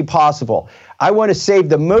policy possible. I want to save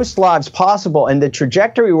the most lives possible. And the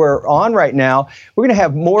trajectory we're on right now, we're going to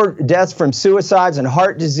have more deaths from suicides and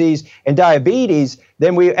heart disease and diabetes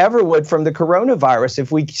than we ever would from the coronavirus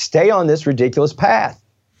if we stay on this ridiculous path.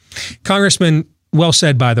 Congressman, well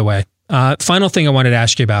said, by the way. Final thing I wanted to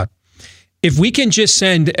ask you about. If we can just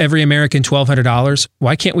send every American $1,200,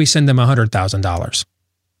 why can't we send them $100,000?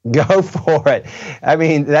 Go for it. I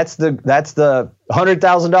mean, that's the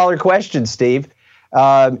 $100,000 question, Steve.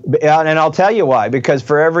 And I'll tell you why. Because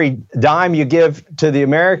for every dime you give to the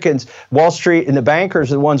Americans, Wall Street and the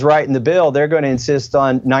bankers are the ones writing the bill. They're going to insist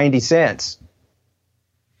on 90 cents.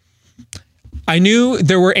 I knew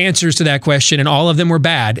there were answers to that question, and all of them were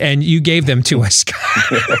bad, and you gave them to us.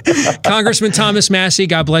 Congressman Thomas Massie,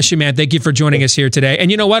 God bless you, man. Thank you for joining us here today.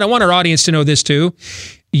 And you know what? I want our audience to know this too.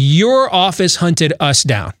 Your office hunted us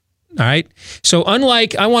down. All right. So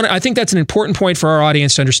I think that's an important point for our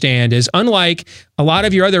audience to understand is unlike a lot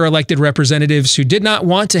of your other elected representatives who did not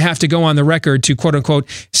want to have to go on the record to quote unquote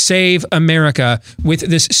save America with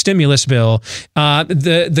this stimulus bill,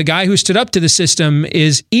 the guy who stood up to the system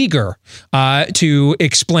is eager to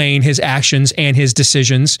explain his actions and his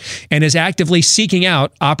decisions and is actively seeking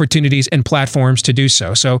out opportunities and platforms to do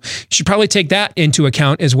so. So you should probably take that into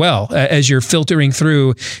account as well as you're filtering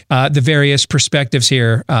through the various perspectives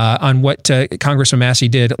here on what Congressman Massie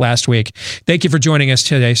did last week. Thank you for joining us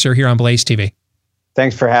today, sir, here on Blaze TV.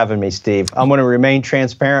 Thanks for having me, Steve. I'm going to remain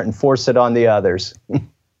transparent and force it on the others.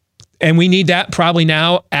 And we need that probably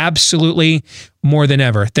now, absolutely more than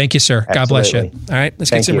ever. Thank you, sir. Absolutely. God bless you. All right,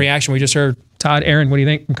 let's get some reaction. We just heard Todd, Aaron, what do you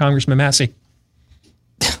think from Congressman Massie?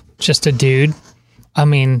 Just a dude. I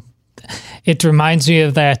mean, it reminds me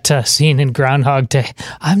of that scene in Groundhog Day.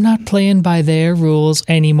 I'm not playing by their rules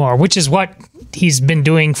anymore, which is what he's been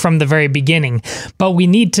doing from the very beginning. But we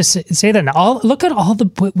need to say that now. Look at all the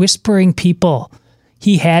whispering people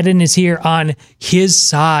he had in his ear on his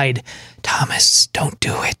side. Thomas, don't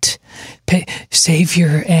do it. Save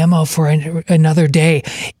your ammo for another day.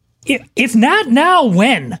 If not now,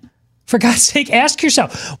 when? For God's sake, ask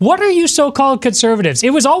yourself, what are you so-called conservatives?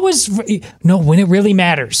 It was always, no, when it really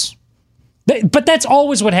matters. But that's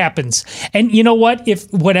always what happens. And you know what?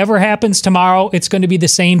 If whatever happens tomorrow, it's going to be the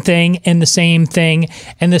same thing and the same thing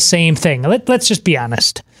and the same thing. Let's just be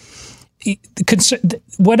honest.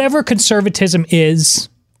 Whatever conservatism is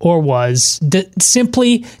or was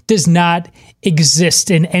simply does not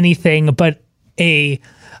exist in anything but a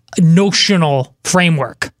notional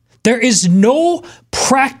framework. There is no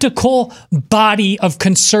practical body of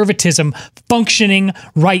conservatism functioning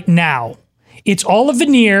right now. It's all a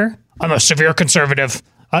veneer. I'm a severe conservative.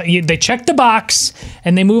 They check the box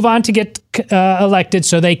and they move on to get elected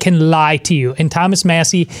so they can lie to you. And Thomas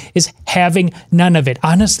Massie is having none of it.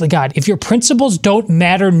 Honestly, God, if your principles don't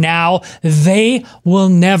matter now, they will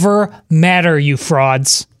never matter, you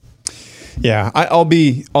frauds. Yeah, I'll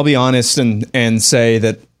be honest and say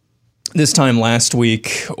that this time last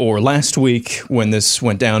week when this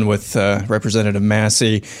went down with Representative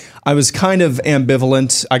Massie, I was kind of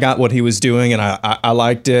ambivalent. I got what he was doing and I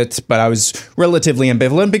liked it, but I was relatively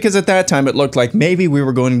ambivalent because at that time it looked like maybe we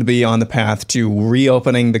were going to be on the path to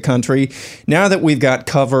reopening the country. Now that we've got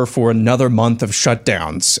cover for another month of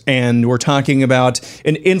shutdowns and we're talking about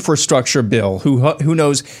an infrastructure bill, who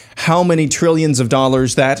knows how many trillions of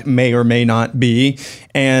dollars that may or may not be,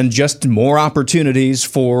 and just more opportunities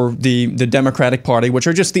for the Democratic Party, which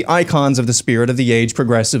are just the icons of the spirit of the age,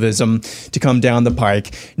 progressivism, to come down the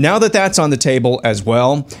pike. Now that that's on the table as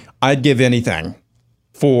well, I'd give anything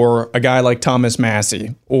for a guy like Thomas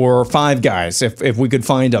Massie or five guys, if we could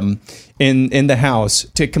find them in the House,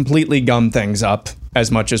 to completely gum things up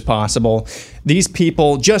as much as possible. These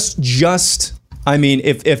people I mean,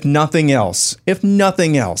 if nothing else, it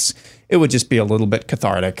would just be a little bit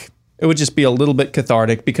cathartic. It would just be a little bit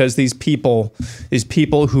cathartic because these people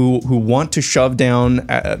who want to shove down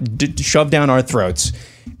our throats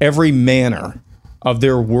every manner of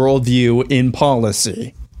their worldview in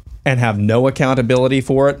policy and have no accountability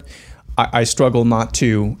for it, I struggle not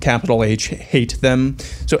to, capital H, hate them.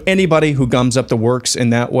 So anybody who gums up the works in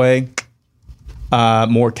that way,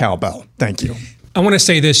 more cowbell. Thank you. I want to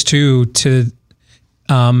say this too, to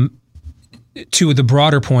the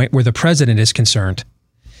broader point where the president is concerned.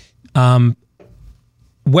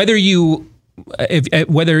 Whether you're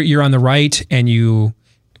on the right and you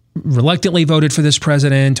reluctantly voted for this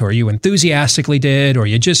president, or you enthusiastically did, or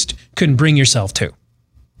you just couldn't bring yourself to,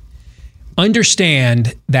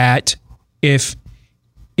 understand that if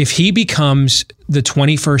he becomes the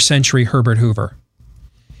 21st century Herbert Hoover,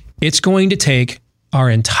 it's going to take our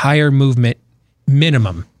entire movement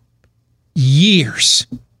minimum years,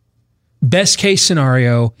 best case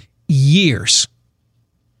scenario, years,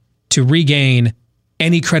 to regain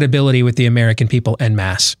any credibility with the American people en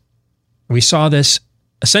masse. We saw this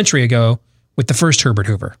a century ago with the first Herbert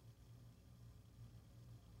Hoover.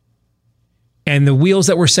 And the wheels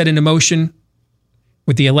that were set into motion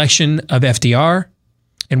with the election of FDR,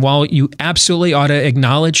 and while you absolutely ought to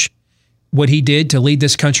acknowledge what he did to lead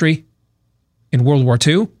this country in World War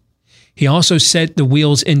II, he also set the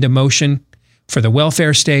wheels into motion for the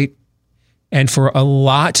welfare state, and for a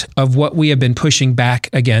lot of what we have been pushing back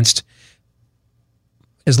against,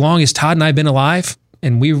 as long as Todd and I have been alive,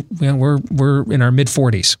 and we're in our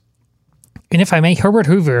mid-40s. And if I may, Herbert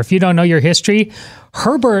Hoover, if you don't know your history,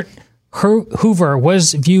 Herbert Hoover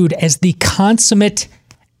was viewed as the consummate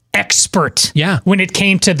expert when it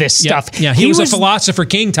came to this stuff. Yeah, he was a philosopher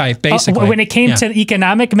king type, basically. When it came to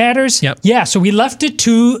economic matters, so we left it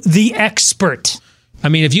to the expert. I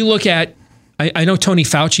mean, if you look at, I know Tony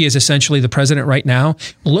Fauci is essentially the president right now.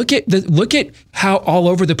 Look at how all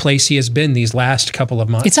over the place he has been these last couple of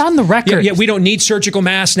months. It's on the record. Yeah, we don't need surgical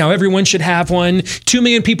masks now. Everyone should have one. 2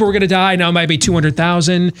 million people were going to die. Now it might be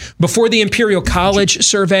 200,000. Before the Imperial College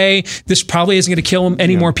survey, this probably isn't going to kill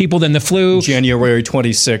any more people than the flu. January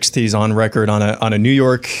 26th, he's on record on a New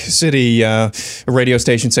York City radio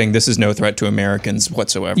station saying this is no threat to Americans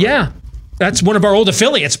whatsoever. Yeah. That's one of our old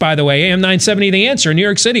affiliates, by the way, AM 970 The Answer in New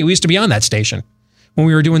York City. We used to be on that station when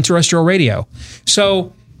we were doing terrestrial radio.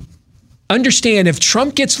 So understand, if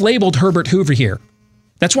Trump gets labeled Herbert Hoover here,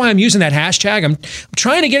 that's why I'm using that hashtag. I'm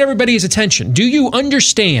trying to get everybody's attention. Do you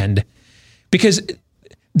understand? Because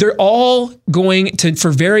they're all going to, for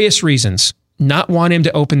various reasons, not want him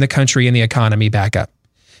to open the country and the economy back up.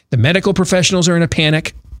 The medical professionals are in a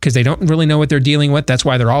panic because they don't really know what they're dealing with. That's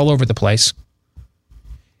why they're all over the place.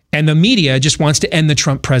 And the media just wants to end the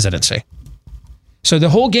Trump presidency. So the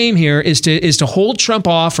whole game here is to hold Trump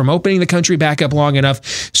off from opening the country back up long enough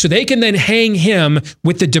so they can then hang him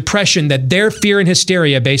with the depression that their fear and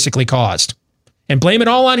hysteria basically caused and blame it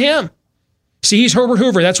all on him. See, he's Herbert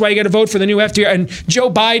Hoover. That's why you got to vote for the new FDR. And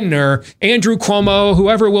Joe Biden or Andrew Cuomo,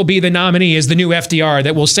 whoever will be the nominee, is the new FDR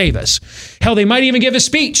that will save us. Hell, they might even give a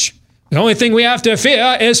speech. The only thing we have to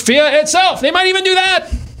fear is fear itself. They might even do that.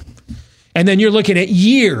 And then you're looking at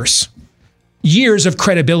years of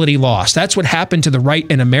credibility lost. That's what happened to the right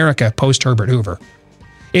in America post Herbert Hoover.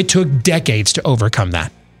 It took decades to overcome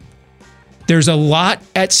that. There's a lot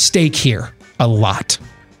at stake here. A lot.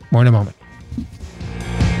 More in a moment.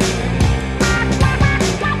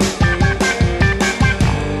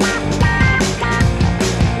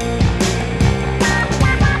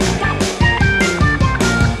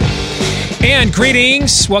 And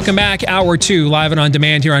greetings. Welcome back. Hour 2, live and on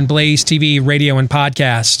demand here on Blaze TV, radio, and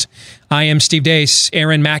podcast. I am Steve Deace.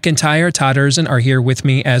 Aaron McIntyre, Todd Erzin are here with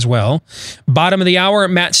me as well. Bottom of the hour,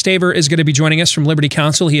 Matt Staver is going to be joining us from Liberty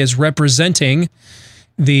Counsel. He is representing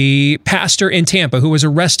the pastor in Tampa who was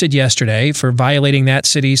arrested yesterday for violating that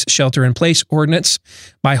city's shelter-in-place ordinance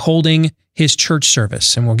by holding his church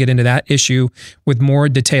service. And we'll get into that issue with more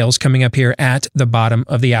details coming up here at the bottom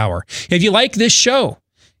of the hour. If you like this show,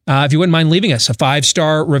 if you wouldn't mind leaving us a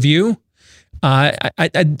 5-star review.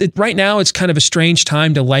 Right now, it's kind of a strange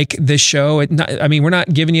time to like this show. We're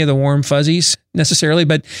not giving you the warm fuzzies necessarily,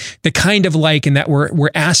 but the kind of like in that we're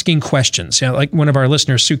asking questions. You know, like one of our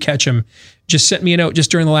listeners, Sue Ketchum, just sent me a note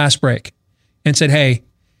just during the last break and said, hey,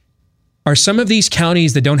 are some of these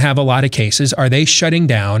counties that don't have a lot of cases, are they shutting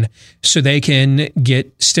down so they can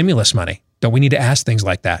get stimulus money? Don't we need to ask things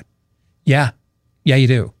like that? Yeah, you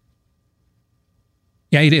do.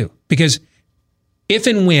 Yeah, you do. Because if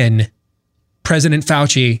and when President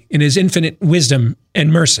Fauci, in his infinite wisdom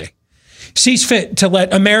and mercy, sees fit to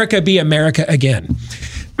let America be America again,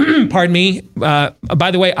 pardon me,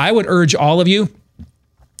 by the way, I would urge all of you,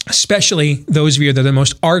 especially those of you that are the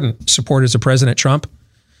most ardent supporters of President Trump,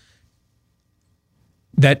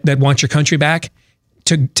 that want your country back,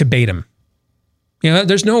 to bait him. You know,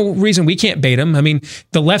 there's no reason we can't bait him. I mean,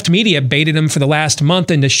 the left media baited him for the last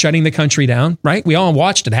month into shutting the country down, right? We all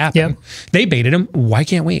watched it happen. Yep. They baited him. Why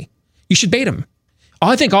can't we? You should bait him.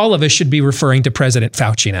 I think all of us should be referring to President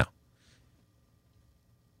Fauci now.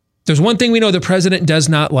 There's one thing we know the president does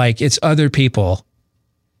not like. It's other people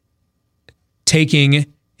taking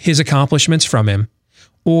his accomplishments from him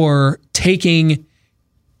or taking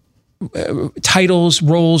titles,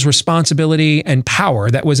 roles, responsibility, and power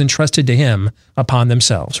that was entrusted to him upon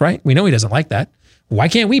themselves, right? We know he doesn't like that. Why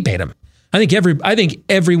can't we bait him? I think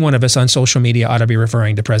every one of us on social media ought to be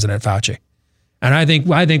referring to President Fauci. And I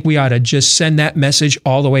think we ought to just send that message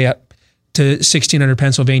all the way up to 1600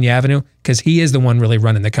 Pennsylvania Avenue, because he is the one really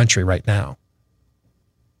running the country right now.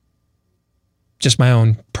 Just my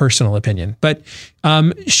own personal opinion. But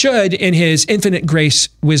should, in his infinite grace,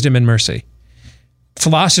 wisdom, and mercy,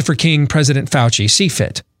 philosopher king President Fauci see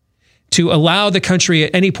fit to allow the country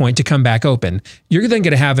at any point to come back open, you're then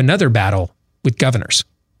going to have another battle with governors.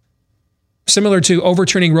 Similar to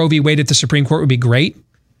overturning Roe v. Wade at the Supreme Court would be great.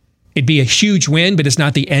 It'd be a huge win, but it's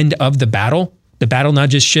not the end of the battle. The battle now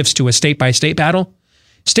just shifts to a state-by-state battle.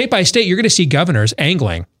 State by state, you're going to see governors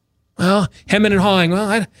angling. Well, hemming and hawing.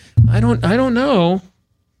 Well, I don't know.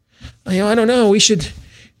 I don't know. We should,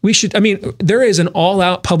 I mean, there is an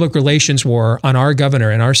all-out public relations war on our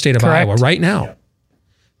governor in our state of Correct. Iowa right now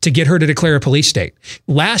to get her to declare a police state.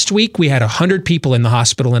 Last week, we had 100 people in the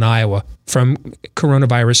hospital in Iowa from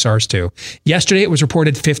coronavirus SARS-2. Yesterday, it was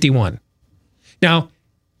reported 51. Now,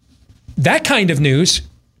 that kind of news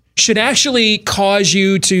should actually cause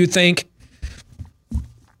you to think,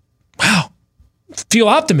 wow, feel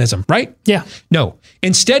optimism, right? Yeah. No.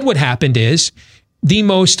 Instead, what happened is the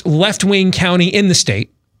most left-wing county in the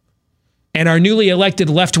state and our newly elected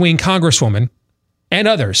left-wing congresswoman and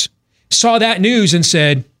others saw that news and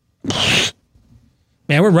said,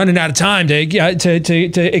 man, we're running out of time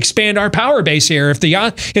to expand our power base here. If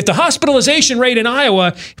the hospitalization rate in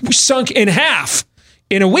Iowa sunk in half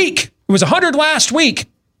in a week, it was 100 last week.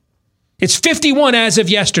 It's 51 as of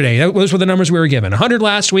yesterday. Those were the numbers we were given. 100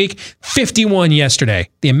 last week, 51 yesterday.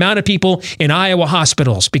 The amount of people in Iowa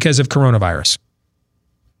hospitals because of coronavirus.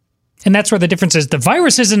 And that's where the difference is. The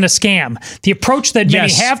virus isn't a scam. The approach that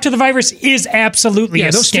many have to the virus is absolutely a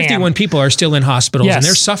scam. Those 51 people are still in hospitals and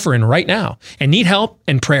they're suffering right now and need help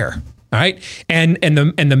and prayer. All right. And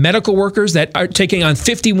the medical workers that are taking on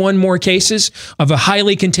 51 more cases of a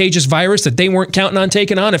highly contagious virus that they weren't counting on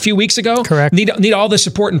taking on a few weeks ago. Correct. Need all the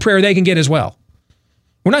support and prayer they can get as well.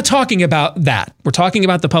 We're not talking about that. We're talking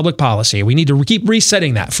about the public policy. We need to keep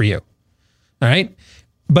resetting that for you. All right.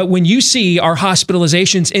 But when you see our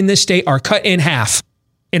hospitalizations in this state are cut in half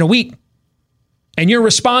in a week, and your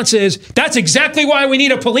response is, that's exactly why we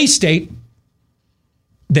need a police state,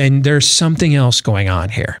 then there's something else going on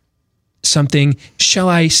here. Something, shall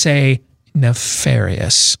I say,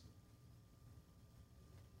 nefarious.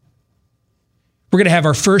 We're going to have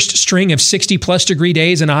our first string of 60 plus degree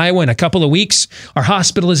days in Iowa in a couple of weeks. Our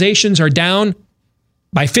hospitalizations are down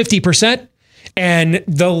by 50%. And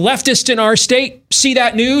the leftists in our state see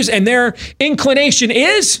that news and their inclination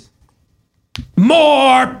is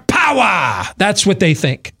more power. That's what they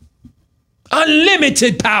think.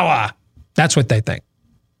 Unlimited power. That's what they think.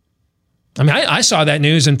 I mean, I saw that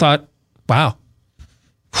news and thought, wow,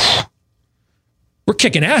 we're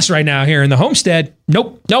kicking ass right now here in the homestead.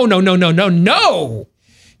 Nope. No. No,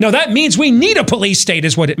 that means we need a police state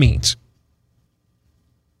is what it means.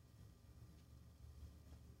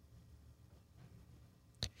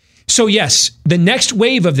 So yes, the next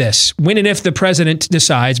wave of this, when and if the president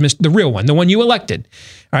decides, the real one, the one you elected,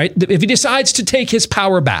 all right, if he decides to take his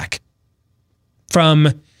power back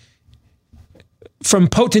from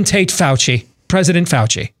potentate Fauci, President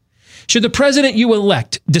Fauci, should the president you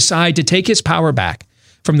elect decide to take his power back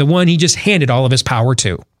from the one he just handed all of his power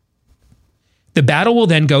to, the battle will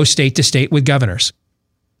then go state to state with governors.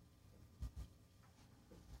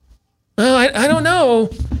 Well, I don't know.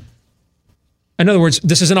 In other words,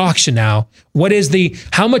 this is an auction now. What is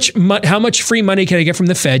how much free money can I get from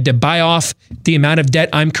the Fed to buy off the amount of debt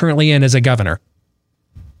I'm currently in as a governor?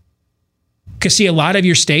 Because see, a lot of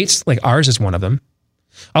your states, like ours is one of them,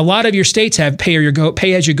 a lot of your states have pay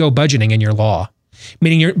as you go budgeting in your law,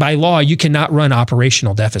 meaning by law you cannot run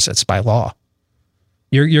operational deficits by law.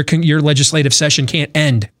 Your legislative session can't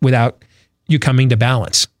end without you coming to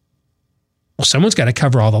balance. Well, someone's got to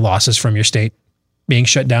cover all the losses from your state being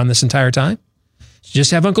shut down this entire time.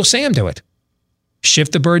 Just have Uncle Sam do it.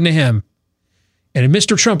 Shift the burden to him. And if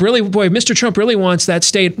Mr. Trump really wants that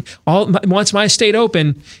state, wants my state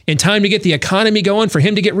open in time to get the economy going for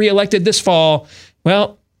him to get reelected this fall,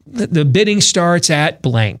 well, the bidding starts at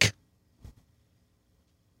blank.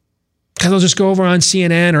 Because they'll just go over on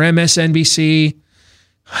CNN or MSNBC.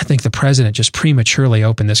 I think the president just prematurely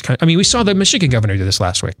opened this country. I mean, we saw the Michigan governor do this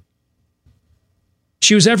last week.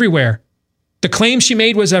 She was everywhere. The claim she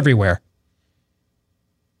made was everywhere.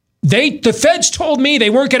 The feds told me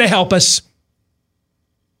they weren't going to help us.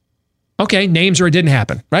 Okay, names or it didn't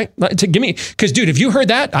happen, right? Because dude, if you heard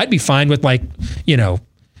that, I'd be fine with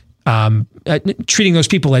treating those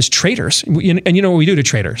people as traitors. And you know what we do to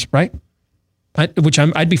traitors, right?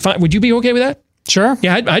 I'd be fine. Would you be okay with that? Sure.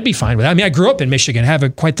 Yeah, I'd be fine with that. I mean, I grew up in Michigan,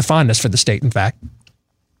 have quite the fondness for the state, in fact.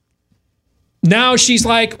 Now she's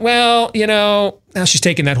like, well, now she's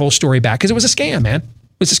taking that whole story back because it was a scam, man.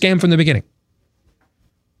 It was a scam from the beginning.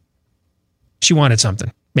 She wanted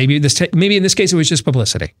something. Maybe in this case, it was just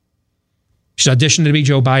publicity. She's auditioned to be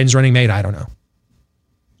Joe Biden's running mate. I don't know.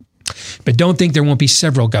 But don't think there won't be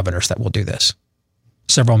several governors that will do this.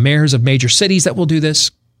 Several mayors of major cities that will do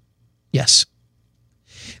this. Yes.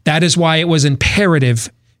 That is why it was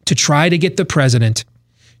imperative to try to get the president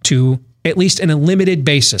to at least on a limited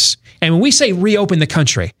basis. And when we say reopen the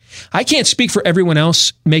country, I can't speak for everyone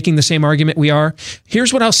else making the same argument we are.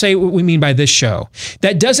 Here's what I'll say what we mean by this show.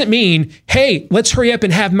 That doesn't mean, hey, let's hurry up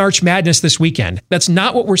and have March Madness this weekend. That's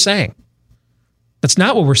not what we're saying. That's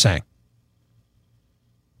not what we're saying.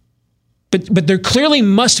 But there clearly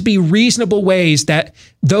must be reasonable ways that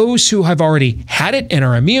those who have already had it and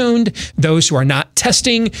are immune, those who are not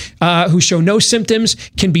testing, who show no symptoms,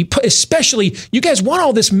 can be put, especially, you guys want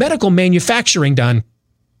all this medical manufacturing done.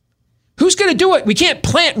 Who's going to do it? We can't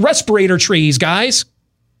plant respirator trees, guys.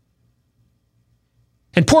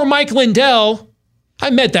 And poor Mike Lindell, I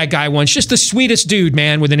met that guy once, just the sweetest dude,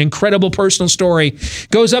 man, with an incredible personal story.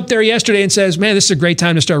 Goes up there yesterday and says, man, this is a great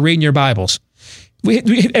time to start reading your Bibles.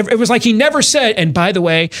 It was like he never said, and by the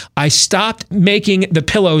way, I stopped making the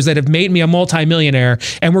pillows that have made me a multimillionaire,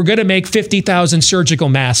 and we're going to make 50,000 surgical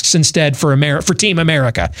masks instead for Team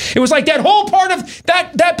America. It was like that whole part of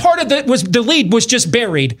that part of the lead was just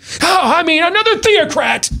buried. Oh, I mean, another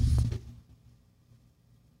theocrat.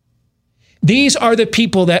 These are the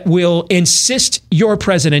people that will insist your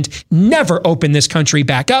president never open this country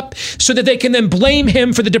back up so that they can then blame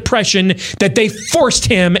him for the depression that they forced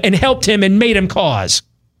him and helped him and made him cause.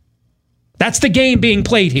 That's the game being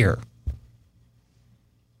played here.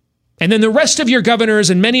 And then the rest of your governors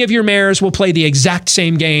and many of your mayors will play the exact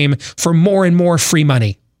same game for more and more free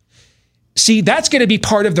money. See, that's going to be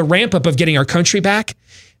part of the ramp up of getting our country back.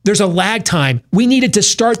 There's a lag time. We needed to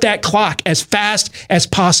start that clock as fast as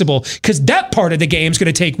possible because that part of the game is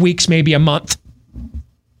going to take weeks, maybe a month.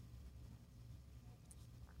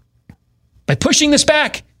 By pushing this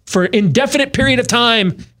back for an indefinite period of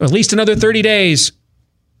time, or at least another 30 days.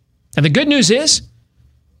 And the good news is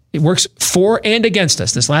it works for and against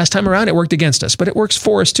us. This last time around, it worked against us, but it works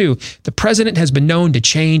for us too. The president has been known to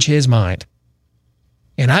change his mind.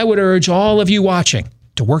 And I would urge all of you watching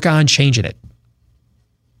to work on changing it.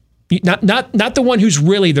 Not the one who's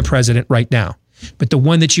really the president right now, but the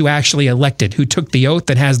one that you actually elected, who took the oath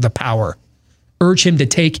that has the power. Urge him to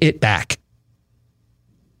take it back.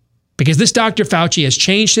 Because this Dr. Fauci has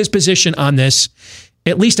changed his position on this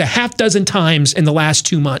at least a half dozen times in the last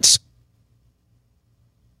 2 months.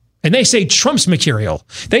 And they say Trump's material.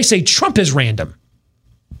 They say Trump is random.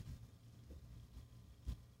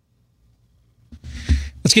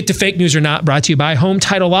 Let's get to fake news or not, brought to you by Home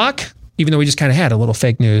Title Lock. Even though we just kind of had a little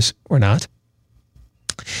fake news or not.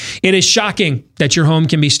 It is shocking that your home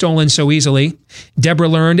can be stolen so easily. Deborah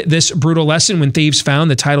learned this brutal lesson when thieves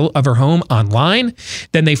found the title of her home online.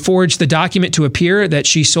 Then they forged the document to appear that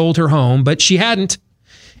she sold her home, but she hadn't.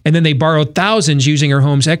 And then they borrowed thousands using her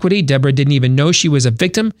home's equity. Deborah didn't even know she was a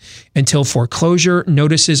victim until foreclosure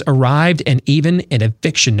notices arrived and even an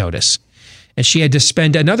eviction notice. And she had to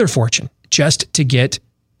spend another fortune just to get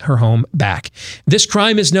her home back. This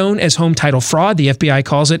crime is known as home title fraud. The FBI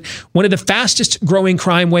calls it one of the fastest growing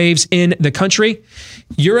crime waves in the country.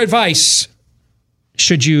 Your advice,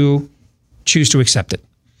 should you choose to accept it,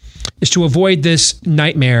 is to avoid this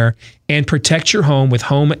nightmare and protect your home with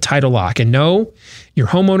Home Title Lock. And no, your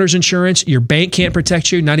homeowner's insurance, your bank can't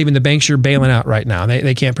protect you. Not even the banks you're bailing out right now.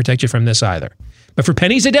 They can't protect you from this either. But for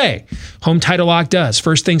pennies a day, Home Title Lock does.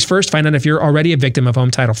 First things first, find out if you're already a victim of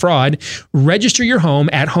home title fraud. Register your home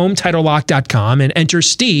at HomeTitleLock.com and enter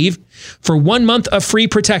Steve for 1 month of free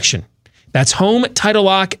protection. That's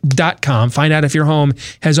HomeTitleLock.com. Find out if your home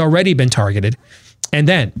has already been targeted. And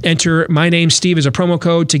then enter my name, Steve, as a promo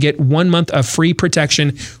code to get 1 month of free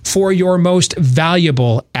protection for your most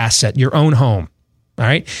valuable asset, your own home. All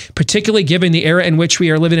right? Particularly given the era in which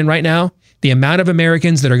we are living in right now, the amount of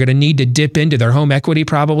Americans that are going to need to dip into their home equity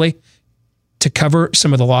probably to cover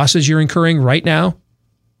some of the losses you're incurring right now,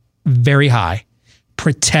 very high.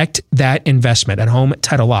 Protect that investment at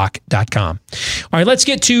HomeTitleLock.com. All right, let's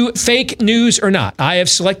get to fake news or not. I have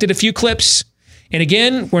selected a few clips. And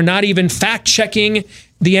again, we're not even fact-checking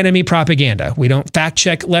the enemy propaganda. We don't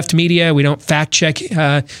fact-check left media. We don't fact-check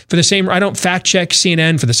I don't fact-check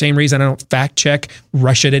CNN for the same reason I don't fact-check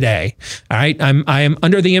Russia Today. All right? I am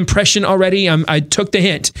under the impression already, I took the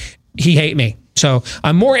hint, he hate me. So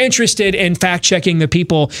I'm more interested in fact-checking the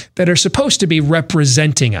people that are supposed to be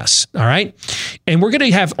representing us. All right? And we're going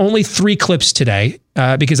to have only 3 clips today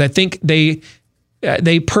because I think they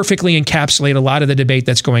perfectly encapsulate a lot of the debate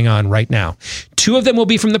that's going on right now. 2 of them will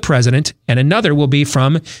be from the president, and another will be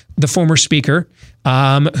from the former speaker,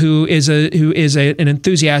 who is an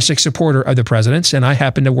enthusiastic supporter of the president's, and I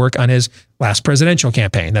happen to work on his last presidential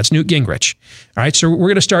campaign. That's Newt Gingrich. All right, so we're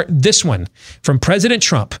going to start this one from President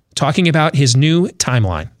Trump talking about his new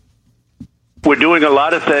timeline. We're doing a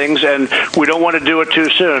lot of things, and we don't want to do it too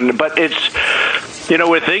soon, but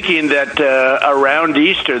We're thinking that around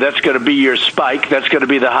Easter, that's going to be your spike. That's going to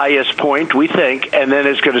be the highest point, we think, and then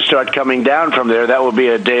it's going to start coming down from there. That will be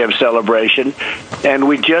a day of celebration, and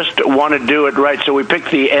we just want to do it right. So we picked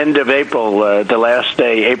the end of April, the last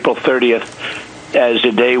day, April 30th, as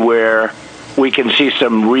a day where we can see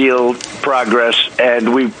some real progress,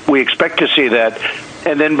 and we expect to see that.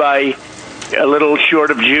 And then by a little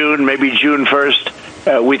short of June, maybe June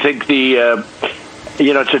 1st, we think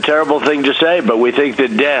it's a terrible thing to say, but we think the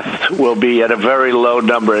death will be at a very low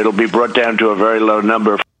number. It'll be brought down to a very low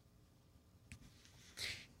number.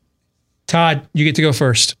 Todd, you get to go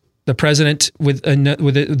first. The president with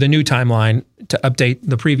the new timeline to update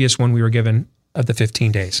the previous one we were given of the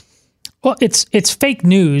 15 days. Well, it's fake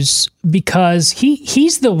news because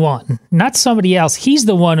he's the one, not somebody else. He's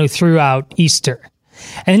the one who threw out Easter.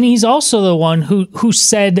 And he's also the one who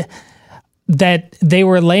said that they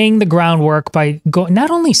were laying the groundwork by going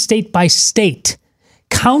not only state by state,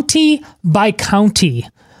 county by county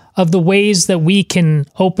of the ways that we can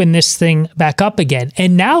open this thing back up again.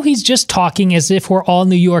 And now he's just talking as if we're all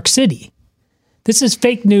New York City. This is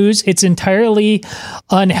fake news. It's entirely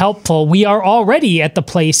unhelpful. We are already at the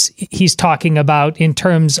place he's talking about in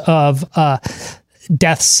terms of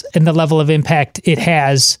deaths and the level of impact it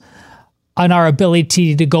has on our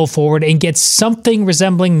ability to go forward and get something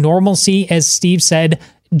resembling normalcy, as Steve said,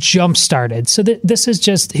 jump-started. So this is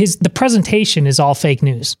just the presentation is all fake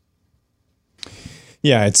news.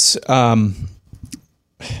 Yeah, it's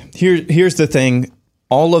here's the thing.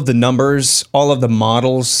 All of the numbers, all of the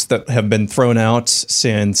models that have been thrown out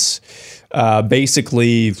since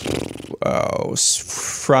basically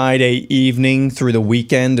Friday evening through the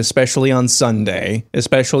weekend, especially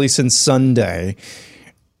since Sunday,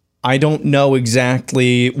 I don't know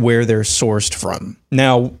exactly where they're sourced from.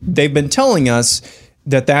 Now, they've been telling us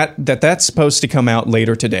that's supposed to come out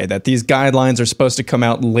later today, that these guidelines are supposed to come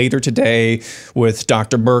out later today with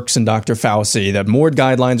Dr. Birx and Dr. Fauci, that more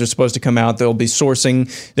guidelines are supposed to come out. They'll be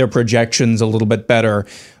sourcing their projections a little bit better.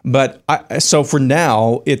 But so for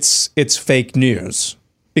now, it's fake news.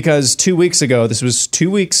 Because 2 weeks ago, this was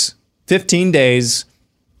 2 weeks, 15 days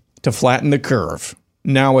to flatten the curve.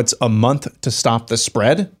 Now it's a month to stop the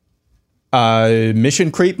spread. Mission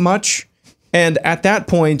creep much? And at that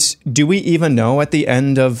point, do we even know at the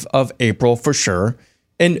end of April for sure?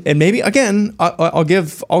 And maybe again, I'll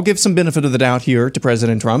give some benefit of the doubt here to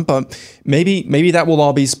President Trump. Maybe that will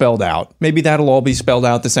all be spelled out. Maybe that'll all be spelled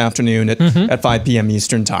out this afternoon at 5 p.m.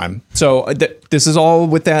 Eastern time. So this is all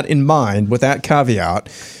with that in mind, with that caveat.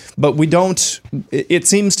 But we don't. It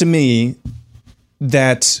seems to me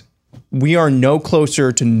that we are no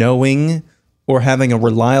closer to knowing or having a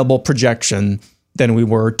reliable projection than we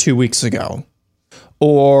were 2 weeks ago.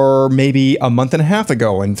 Or maybe a month and a half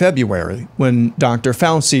ago in February, when Dr.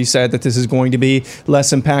 Fauci said that this is going to be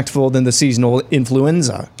less impactful than the seasonal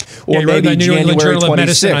influenza. Or maybe the New England January Journal of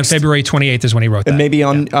Medicine 26th. on February 28th is when he wrote that. And maybe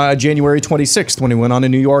on January 26th, when he went on a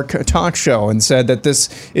New York talk show and said that this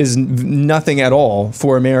is nothing at all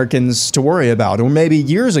for Americans to worry about. Or maybe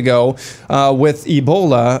years ago with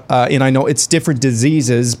Ebola, and I know it's different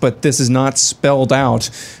diseases, but this is not spelled out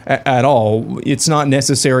at all. It's not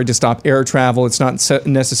necessary to stop air travel. It's not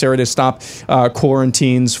necessary to stop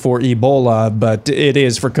quarantines for Ebola, but it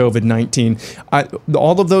is for COVID-19.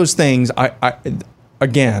 All of those things,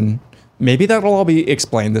 again, maybe that'll all be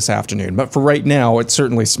explained this afternoon. But for right now, it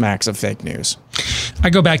certainly smacks of fake news. I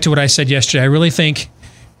go back to what I said yesterday. I really think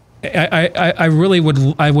I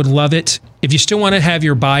would love it if you still want to have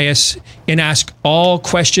your bias and ask all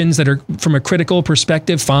questions that are from a critical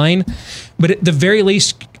perspective, fine. But at the very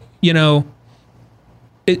least,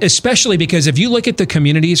 especially because if you look at the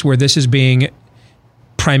communities where this is being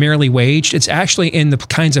primarily waged, it's actually in the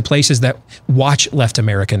kinds of places that watch Left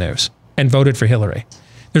America News and voted for Hillary.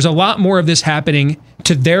 There's a lot more of this happening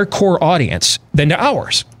to their core audience than to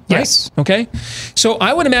ours. Right? Yes. Okay. So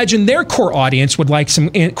I would imagine their core audience would like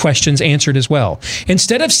some questions answered as well.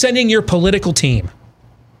 Instead of sending your political team,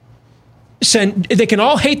 they can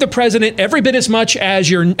all hate the president every bit as much as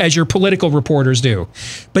your political reporters do,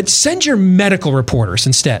 but send your medical reporters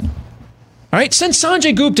instead. All right, send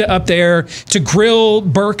Sanjay Gupta up there to grill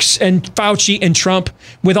Birx and Fauci and Trump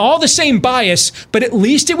with all the same bias, but at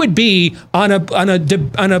least it would be on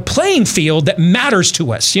a playing field that matters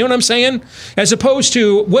to us. You know what I'm saying? As opposed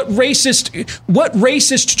to what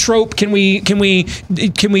racist trope can we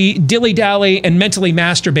dilly-dally and mentally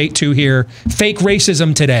masturbate to here? Fake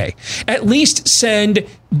racism today. At least send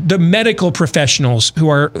the medical professionals who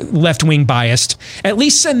are left-wing biased, at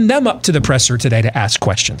least send them up to the presser today to ask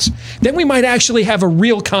questions. Then we might actually have a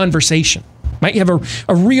real conversation. Might have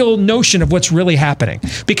a real notion of what's really happening.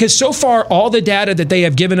 Because so far, all the data that they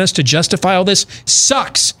have given us to justify all this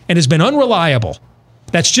sucks and has been unreliable.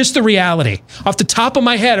 That's just the reality. Off the top of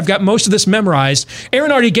my head, I've got most of this memorized.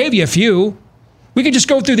 Aaron already gave you a few. We could just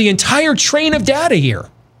go through the entire train of data here.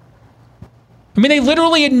 I mean, they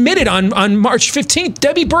literally admitted on March 15th,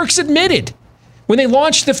 Debbie Birx admitted. When they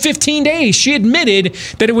launched the 15 days, she admitted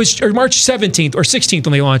that it was or March 17th or 16th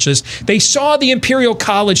when they launched this. They saw the Imperial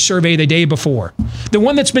College survey the day before, the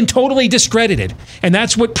one that's been totally discredited. And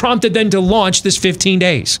that's what prompted them to launch this 15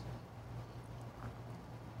 days.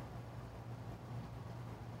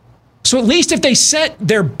 So at least if they sent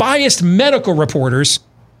their biased medical reporters,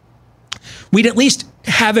 we'd at least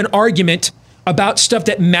have an argument about stuff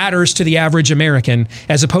that matters to the average American,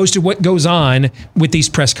 as opposed to what goes on with these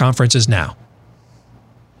press conferences now.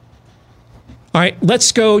 All right,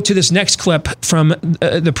 let's go to this next clip from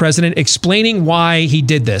the president explaining why he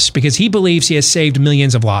did this, because he believes he has saved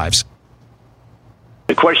millions of lives.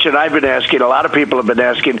 The question I've been asking, a lot of people have been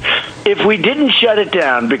asking, if we didn't shut it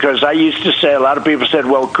down, because I used to say, a lot of people said,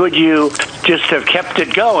 well, could you just have kept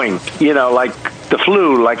it going? You know, like the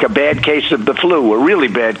flu, like a bad case of the flu, a really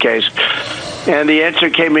bad case. And the answer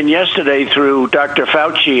came in yesterday through Dr.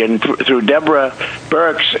 Fauci and through Deborah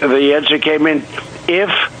Birx. The answer came in, if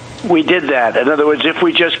we did that. In other words, if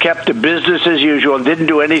we just kept the business as usual and didn't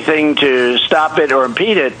do anything to stop it or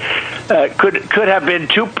impede it, could have been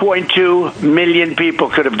 2.2 million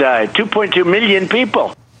people could have died. 2.2 million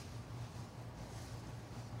people.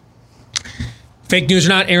 Fake news or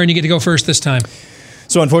not, Aaron, you get to go first this time.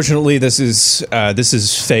 So unfortunately, this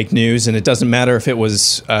is fake news, and it doesn't matter if it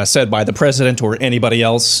was said by the president or anybody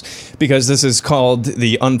else, because this is called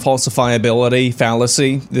the unfalsifiability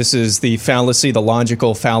fallacy. This is the fallacy, the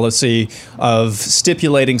logical fallacy of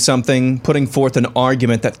stipulating something, putting forth an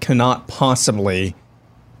argument that cannot possibly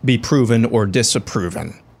be proven or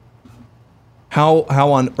disproven. How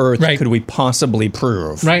on earth could we possibly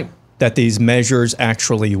prove that these measures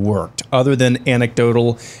actually worked, other than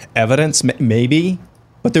anecdotal evidence? Maybe.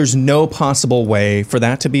 But there's no possible way for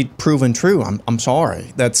that to be proven true. I'm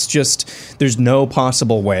sorry. That's just, there's no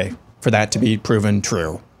possible way for that to be proven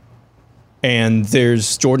true. And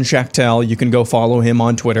there's Jordan Schachtel. You can go follow him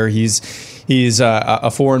on Twitter. He's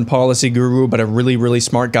a foreign policy guru, but a really, really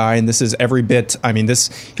smart guy. And this is every bit. I mean,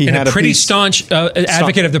 he had a pretty staunch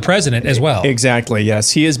advocate of the president as well. Exactly.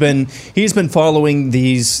 Yes, he's been following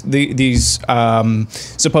these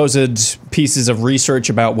supposed pieces of research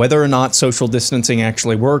about whether or not social distancing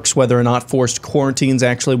actually works, whether or not forced quarantines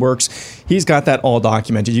actually works. He's got that all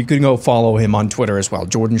documented. You can go follow him on Twitter as well,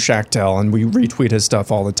 Jordan Schachtel, and we retweet his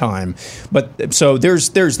stuff all the time. But so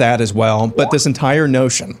there's that as well. But this entire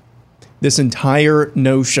notion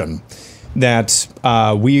that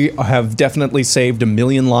we have definitely saved 1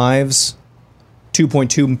 million lives,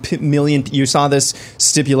 2.2 million. You saw this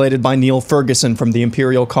stipulated by Neil Ferguson from the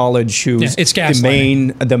Imperial College, who's it's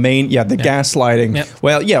gaslighting. Gaslighting. Yep.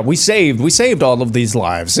 Well, yeah, we saved all of these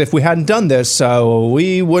lives. If we hadn't done this,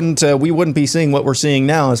 we wouldn't be seeing what we're seeing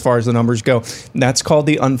now as far as the numbers go. That's called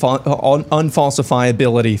the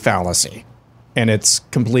unfalsifiability fallacy, and it's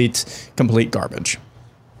complete garbage.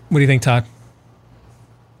 What do you think, Todd?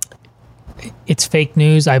 It's fake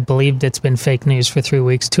news. I believed it's been fake news for 3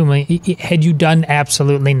 weeks. 2 million. Had you done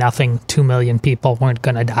absolutely nothing, 2 million people weren't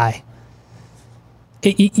going to die.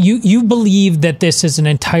 You believe that this is an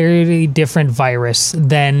entirely different virus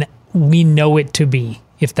than we know it to be,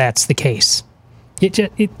 if that's the case.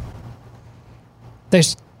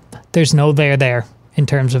 There's no there in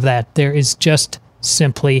terms of that. There is just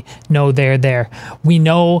simply no there. We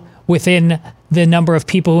know within the number of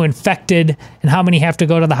people who infected and how many have to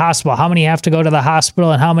go to the hospital, and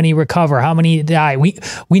how many recover, how many die.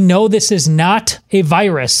 We know this is not a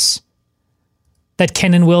virus that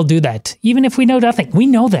can and will do that. Even if we know nothing, we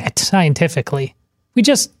know that scientifically. We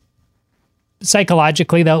just,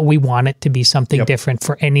 psychologically, though, we want it to be something different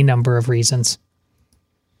for any number of reasons.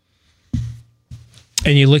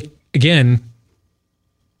 And you look, again,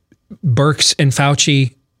 Birx and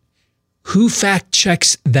Fauci, who fact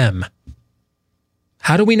checks them?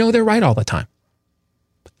 How do we know they're right all the time?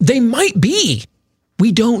 They might be.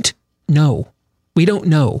 We don't know. I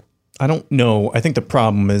don't know. I think the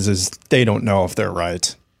problem is they don't know if they're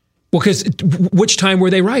right. Well, because which time were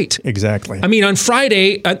they right? Exactly. I mean, on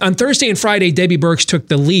Thursday and Friday, Debbie Birx took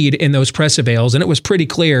the lead in those press avails, and it was pretty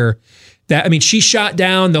clear that, I mean, she shot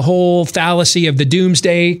down the whole fallacy of the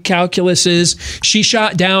doomsday calculuses. She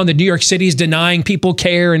shot down the New York City's denying people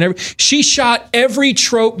care, and she shot every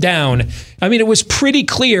trope down. I mean, it was pretty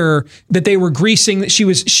clear that they were greasing. She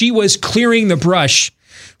was clearing the brush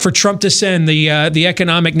for Trump to send the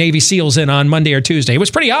economic Navy SEALs in on Monday or Tuesday. It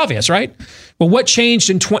was pretty obvious, right? Well, what changed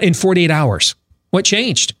in 48 hours? What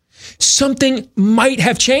changed? Something might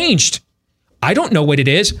have changed. I don't know what it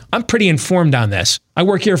is. I'm pretty informed on this. I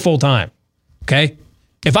work here full time. Okay?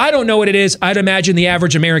 If I don't know what it is, I'd imagine the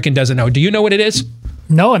average American doesn't know. Do you know what it is?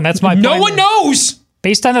 No, and that's my point. No one knows.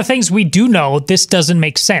 Based on the things we do know, this doesn't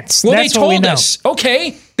make sense. Well, that's they told us.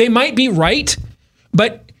 Okay, they might be right,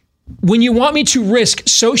 but when you want me to risk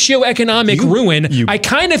socioeconomic ruin, I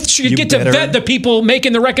kind of should get to vet the people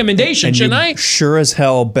making the recommendation, shouldn't I? Sure as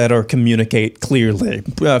hell better communicate clearly.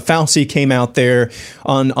 Fauci came out there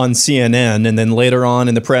on CNN, and then later on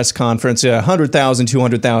in the press conference, 100,000,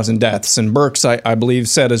 200,000 deaths. And Birx, I believe,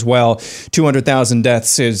 said as well, 200,000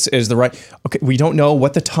 deaths is the right. Okay, we don't know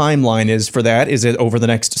what the timeline is for that. Is it over the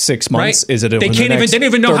next 6 months? Right. Is it over they don't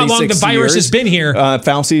even know how long the virus has been here.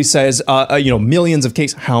 Fauci says, millions of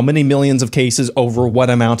cases. How many millions of cases over what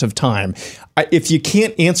amount of time? If you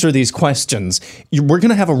can't answer these questions, we're going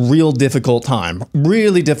to have a really difficult time,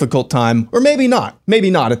 or maybe not. Maybe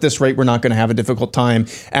not. At this rate, we're not going to have a difficult time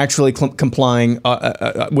actually complying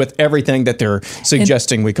with everything that they're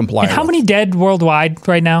suggesting we comply with. How many dead worldwide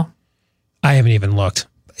right now? I haven't even looked.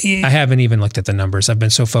 I haven't even looked at the numbers. I've been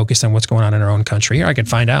so focused on what's going on in our own country. Here, I could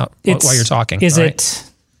find out while you're talking. Is it?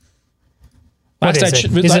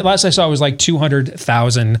 Last I saw it was like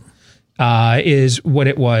 200,000 is what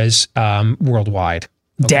it was worldwide.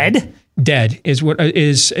 Okay. Dead is what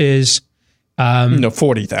is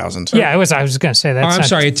 40,000. Yeah, I was going to say that. I'm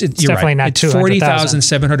sorry, it's definitely not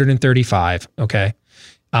 40,735. Okay.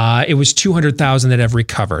 It was 200,000 that have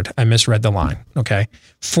recovered. I misread the line. Okay.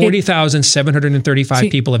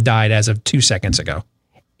 40,735 people have died as of 2 seconds ago.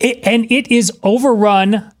 It is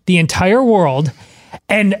overrun the entire world,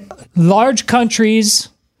 and large countries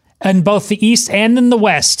in both the East and in the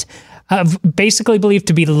West have basically believed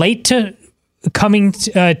to be late to coming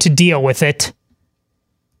to deal with it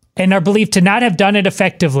and are believed to not have done it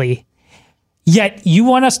effectively. Yet you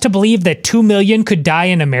want us to believe that 2 million could die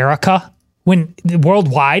in America when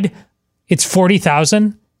worldwide it's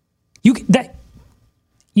 40,000? You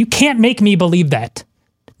can't make me believe that.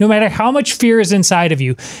 No matter how much fear is inside of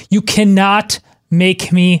you, you cannot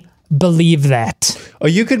make me believe that. Oh,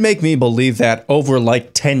 you could make me believe that over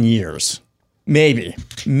like 10 years. Maybe.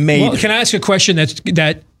 Well, can I ask a question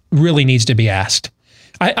that really needs to be asked?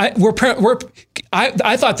 I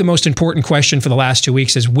thought the most important question for the last 2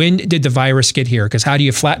 weeks is, when did the virus get here? Because how do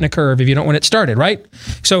you flatten a curve if you don't know when it started, right?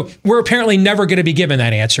 So we're apparently never going to be given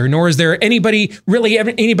that answer, nor is there anybody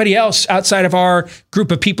else outside of our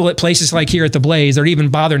group of people at places like here at The Blaze that are even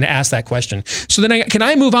bothering to ask that question. So then can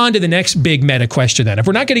I move on to the next big meta question then? If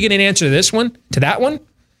we're not going to get an answer to this one, to that one,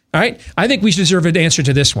 all right, I think we deserve an answer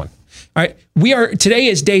to this one. All right, today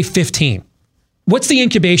is day 15. What's the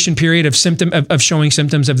incubation period of showing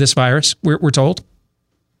symptoms of this virus? We're told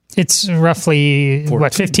it's roughly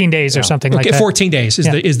 15 days or something like that. 14 days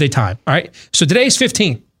is the time. All right. So today's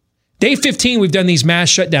 15. Day 15, we've done these mass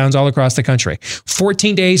shutdowns all across the country.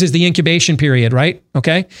 14 days is the incubation period, right?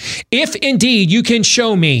 Okay. If indeed you can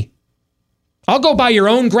show me, I'll go by your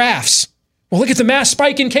own graphs. Well, look at the mass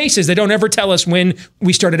spike in cases. They don't ever tell us when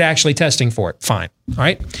we started actually testing for it. Fine. All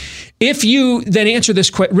right. If you then answer this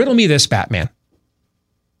question, riddle me this, Batman.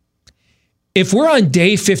 If we're on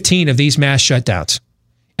day 15 of these mass shutdowns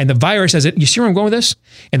and the virus has you see where I'm going with this?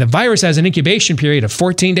 And the virus has an incubation period of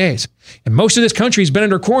 14 days. And most of this country has been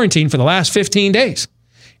under quarantine for the last 15 days.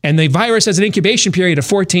 And the virus has an incubation period of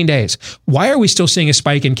 14 days. Why are we still seeing a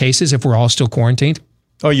spike in cases if we're all still quarantined?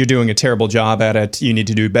 Oh, you're doing a terrible job at it. You need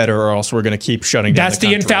to do better, or else we're going to keep shutting down. That's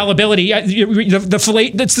the infallibility.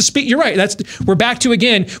 That's the speed. You're right. We're back to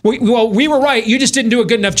again. We were right. You just didn't do a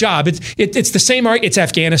good enough job. It's the same. It's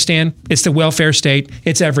Afghanistan. It's the welfare state.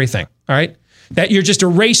 It's everything. All right. That you're just a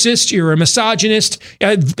racist. You're a misogynist.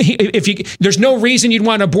 There's no reason you'd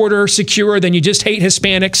want a border secure. Then you just hate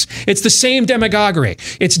Hispanics. It's the same demagoguery.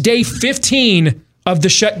 It's day 15 of the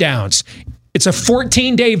shutdowns. It's a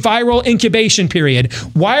 14-day viral incubation period.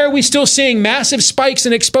 Why are we still seeing massive spikes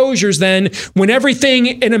in exposures then when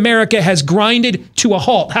everything in America has grinded to a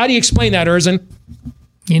halt? How do you explain that, Erzin?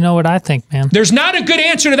 You know what I think, man. There's not a good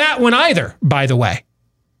answer to that one either, by the way.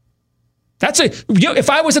 If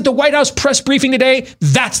I was at the White House press briefing today,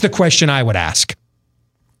 that's the question I would ask.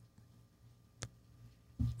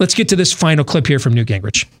 Let's get to this final clip here from Newt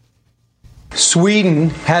Gingrich. Sweden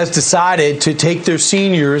has decided to take their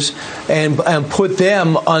seniors and put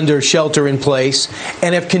them under shelter in place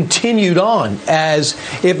and have continued on as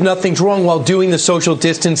if nothing's wrong while doing the social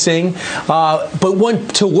distancing, but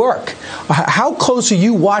went to work. How close are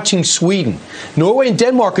you watching Sweden? Norway and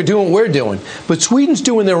Denmark are doing what we're doing, but Sweden's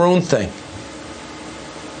doing their own thing.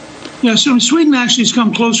 Yeah, so Sweden actually has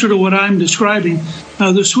come closer to what I'm describing.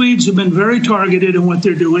 The Swedes have been very targeted in what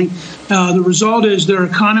they're doing. The result is their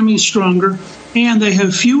economy is stronger, and they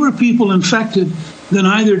have fewer people infected than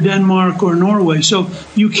either Denmark or Norway. So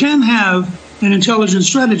you can have an intelligent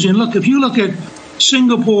strategy. And look, if you look at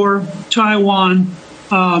Singapore, Taiwan,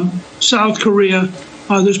 South Korea,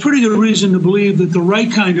 there's pretty good reason to believe that the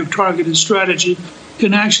right kind of targeted strategy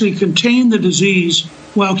can actually contain the disease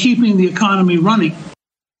while keeping the economy running.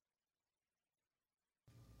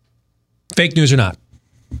 Fake news or not?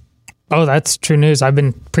 Oh, that's true news. I've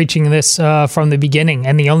been preaching this from the beginning,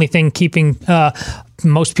 and the only thing keeping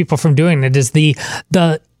most people from doing it is the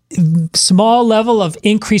small level of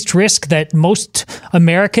increased risk that most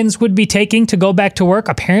Americans would be taking to go back to work.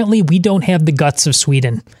 Apparently, we don't have the guts of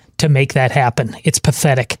Sweden to make that happen. It's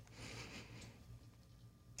pathetic.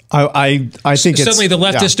 I think suddenly the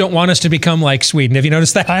leftists don't want us to become like Sweden. Have you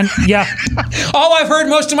noticed that? Yeah. All I've heard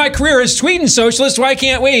most of my career is Sweden socialist. Why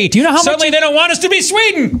can't we? Do you know how suddenly they don't want us to be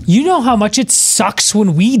Sweden? You know how much it sucks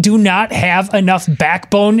when we do not have enough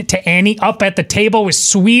backbone to ante up at the table with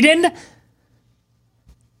Sweden?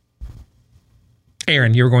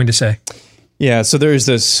 Aaron, you were going to say. Yeah, so there's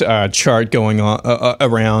this chart going on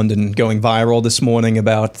around and going viral this morning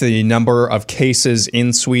about the number of cases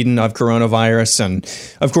in Sweden of coronavirus,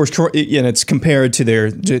 and of course, it's compared to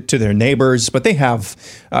their neighbors. But they have,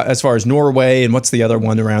 as far as Norway and what's the other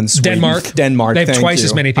one around Sweden? Denmark. They have twice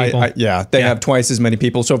as many people. They have twice as many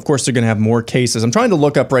people. So of course they're going to have more cases. I'm trying to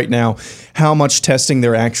look up right now how much testing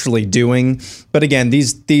they're actually doing. But again,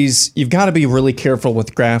 these you've got to be really careful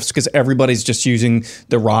with graphs because everybody's just using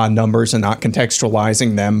the raw numbers and not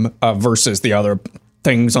contextualizing them versus the other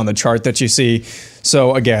things on the chart that you see.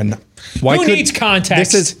 So again, who needs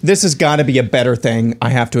context? This has got to be a better thing, I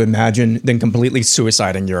have to imagine, than completely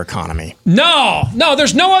suiciding your economy. No,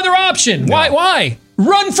 there's no other option. No. Why?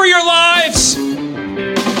 Run for your lives!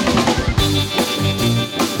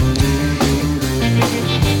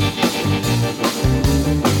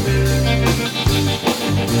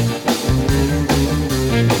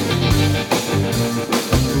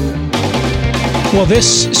 Well,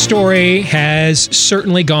 this story has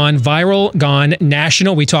certainly gone viral, gone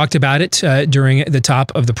national. We talked about it during the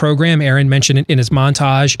top of the program. Aaron mentioned it in his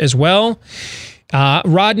montage as well.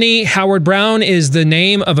 Rodney Howard-Browne is the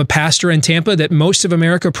name of a pastor in Tampa that most of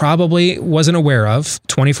America probably wasn't aware of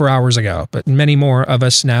 24 hours ago, but many more of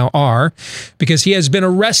us now are, because he has been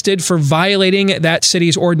arrested for violating that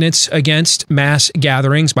city's ordinance against mass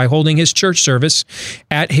gatherings by holding his church service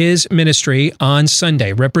at his ministry on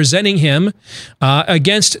Sunday. Representing him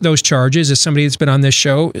against those charges is somebody that's been on this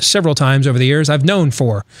show several times over the years. I've known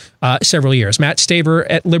for several years. Matt Staver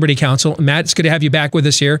at Liberty Counsel. Matt, it's good to have you back with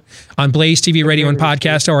us here on Blaze TV Radio and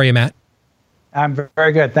podcast. How are you, Matt? I'm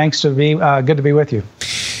very good. Thanks to be good to be with you.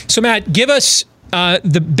 So, Matt, give us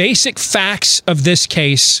the basic facts of this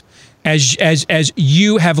case as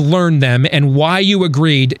you have learned them and why you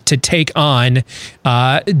agreed to take on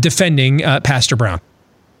defending Pastor Brown.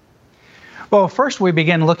 Well, first we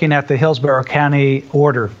begin looking at the Hillsborough County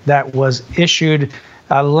order that was issued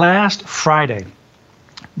last Friday,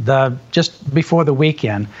 just before the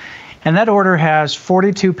weekend. And that order has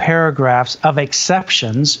 42 paragraphs of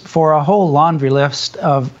exceptions for a whole laundry list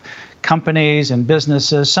of companies and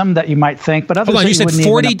businesses, some that you might think, but others. Hold on, you said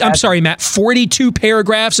 40, I'm sorry, Matt, 42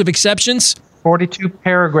 paragraphs of exceptions? 42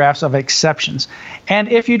 paragraphs of exceptions.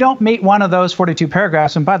 And if you don't meet one of those 42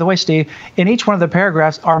 paragraphs, and by the way, Steve, in each one of the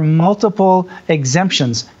paragraphs are multiple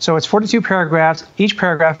exemptions. So it's 42 paragraphs, each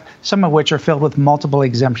paragraph, some of which are filled with multiple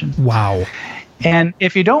exemptions. Wow. And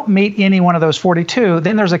if you don't meet any one of those 42,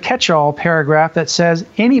 then there's a catch-all paragraph that says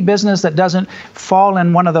any business that doesn't fall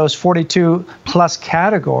in one of those 42 plus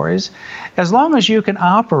categories, as long as you can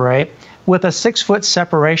operate with a 6-foot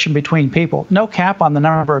separation between people, no cap on the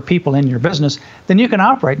number of people in your business, then you can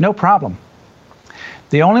operate, no problem.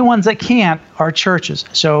 The only ones that can't are churches.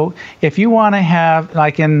 So if you want to have,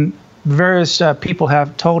 like in various people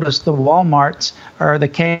have told us, the Walmarts or the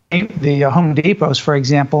Home Depots, for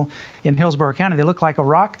example, in Hillsborough County, they look like a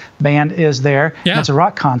rock band is there. Yeah. And it's a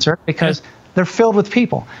rock concert because they're filled with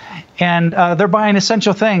people. And they're buying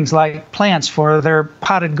essential things like plants for their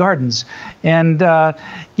potted gardens. And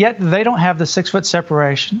yet they don't have the 6-foot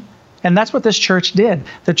separation. And that's what this church did.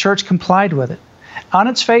 The church complied with it. On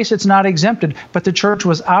its face, it's not exempted, but the church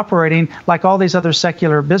was operating like all these other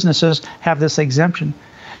secular businesses have this exemption.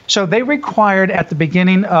 So they required at the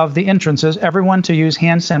beginning of the entrances everyone to use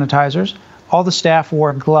hand sanitizers. All the staff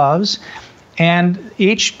wore gloves, and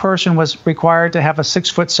each person was required to have a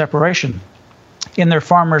 6-foot separation. In their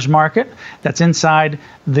farmers market, that's inside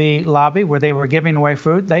the lobby where they were giving away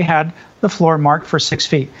food, they had the floor marked for 6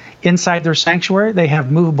 feet. Inside their sanctuary, they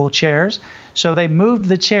have movable chairs. So they moved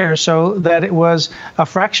the chairs so that it was a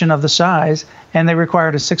fraction of the size, and they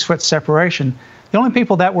required a 6-foot separation. The only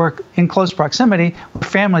people that were in close proximity were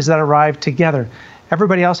families that arrived together.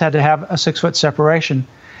 Everybody else had to have a 6-foot separation.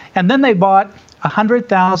 And then they bought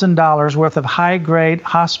 $100,000 worth of high-grade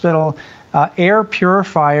hospital air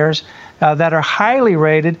purifiers that are highly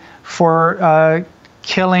rated for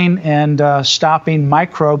killing and stopping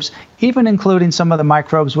microbes, even including some of the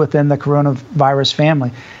microbes within the coronavirus family.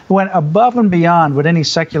 It went above and beyond what any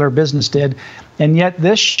secular business did, and yet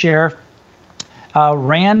this sheriff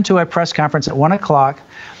ran to a press conference at 1 o'clock.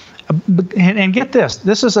 And get this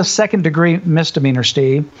is a second-degree misdemeanor,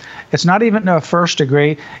 Steve. It's not even a first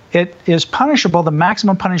degree. It is punishable. The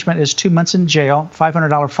maximum punishment is 2 months in jail,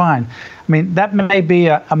 $500 fine. I mean, that may be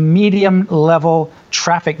a medium-level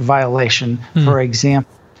traffic violation, for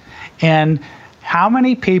example. And how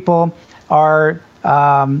many people are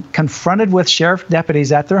confronted with sheriff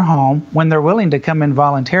deputies at their home when they're willing to come in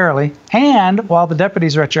voluntarily, and while the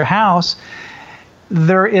deputies are at your house,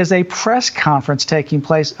 there is a press conference taking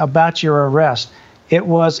place about your arrest. It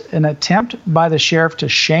was an attempt by the sheriff to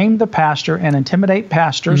shame the pastor and intimidate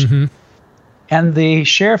pastors. And the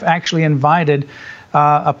sheriff actually invited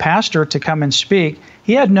a pastor to come and speak.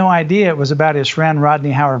 He had no idea it was about his friend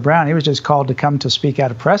Rodney Howard-Browne. He was just called to come to speak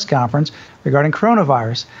at a press conference regarding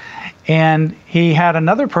coronavirus. And he had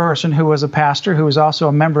another person who was a pastor who was also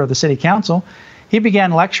a member of the city council. He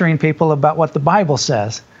began lecturing people about what the Bible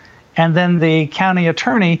says. And then the county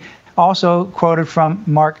attorney also quoted from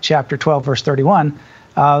Mark chapter 12, verse 31,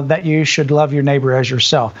 that you should love your neighbor as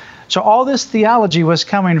yourself. So all this theology was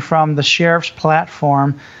coming from the sheriff's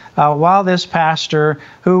platform, while this pastor,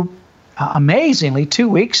 who amazingly 2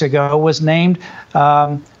 weeks ago was named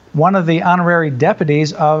one of the honorary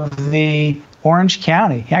deputies of the Orange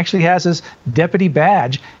County. He actually has his deputy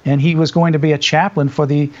badge, and he was going to be a chaplain for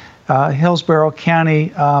the Hillsborough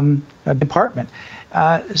County Department.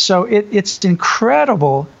 So it's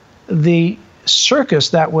incredible, the circus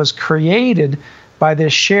that was created by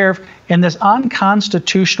this sheriff in this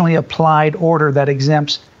unconstitutionally applied order that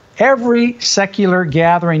exempts every secular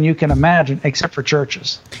gathering you can imagine except for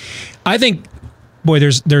churches. I think, boy,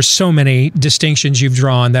 there's so many distinctions you've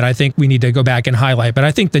drawn that I think we need to go back and highlight. But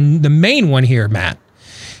I think the main one here, Matt,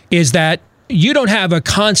 is that you don't have a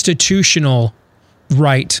constitutional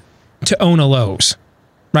right to own a Lowe's.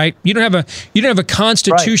 Right? You don't have a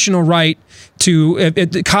constitutional right to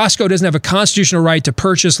Costco doesn't have a constitutional right to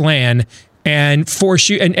purchase land and force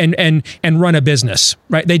you and run a business.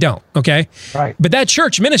 Right? They don't. Okay. Right. But that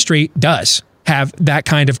church ministry does have that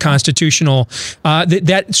kind of constitutional,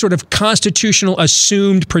 that sort of constitutional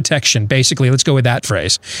assumed protection. Basically, let's go with that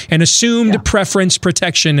phrase, an assumed preference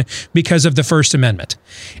protection because of the First Amendment,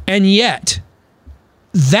 and yet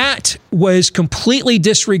that was completely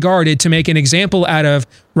disregarded to make an example out of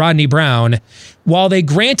Rodney Browne, while they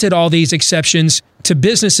granted all these exceptions to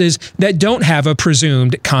businesses that don't have a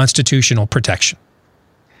presumed constitutional protection.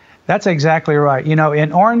 That's exactly right. You know,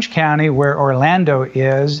 in Orange County, where Orlando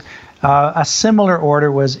is, a similar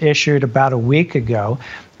order was issued about a week ago,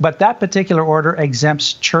 but that particular order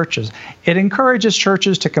exempts churches. It encourages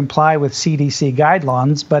churches to comply with CDC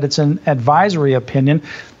guidelines, but it's an advisory opinion.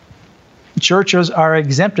 Churches are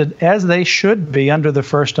exempted as they should be under the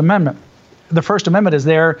First Amendment. The First Amendment is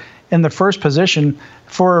there in the first position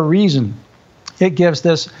for a reason. It gives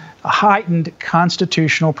this heightened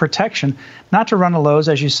constitutional protection. Not to run a Lowe's,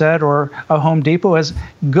 as you said, or a Home Depot, as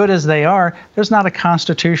good as they are, there's not a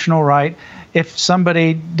constitutional right. If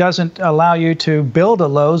somebody doesn't allow you to build a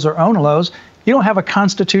Lowe's or own a Lowe's, you don't have a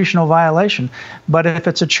constitutional violation. But if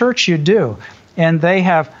it's a church, you do. And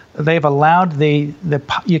they've allowed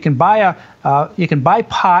you can buy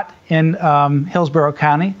pot in Hillsborough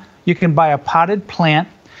County. You can buy a potted plant.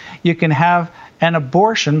 You can have an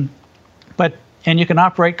abortion, and you can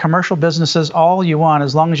operate commercial businesses all you want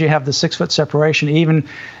as long as you have the 6-foot separation, even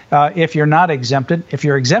if you're not exempted. If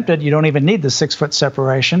you're exempted, you don't even need the 6-foot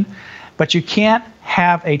separation. But you can't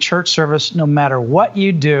have a church service, no matter what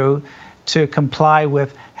you do, to comply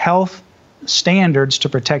with health standards to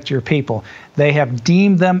protect your people. They have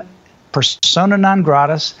deemed them persona non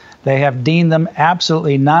gratis. They have deemed them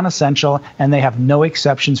absolutely non-essential, and they have no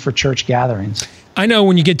exceptions for church gatherings. I know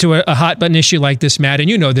when you get to a hot button issue like this, Matt, and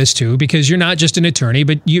you know this too, because you're not just an attorney,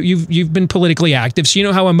 but you've been politically active, so you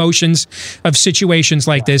know how emotions of situations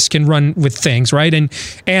like this can run with things, right?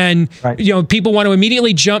 And you know, people want to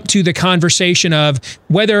immediately jump to the conversation of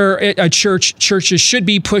whether churches should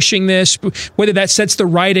be pushing this, whether that sets the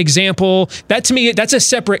right example. That to me, that's a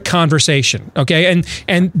separate conversation, okay?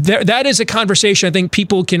 And that is a conversation I think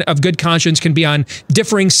people of good conscience can be on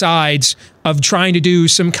differing sides of trying to do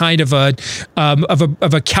some kind of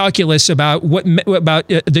a calculus about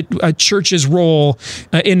a church's role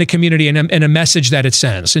in the community and a message that it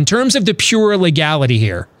sends. In terms of the pure legality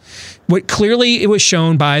here, what clearly it was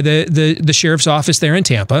shown by the sheriff's office there in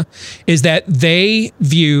Tampa is that they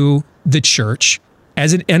view the church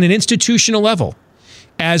as at an institutional level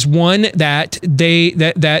as one that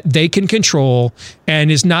they can control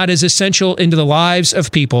and is not as essential into the lives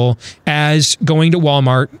of people as going to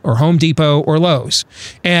Walmart or Home Depot or Lowe's.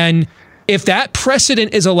 And if that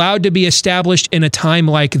precedent is allowed to be established in a time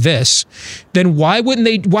like this, then why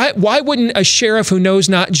wouldn't a sheriff who knows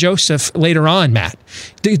not Joseph later on, Matt,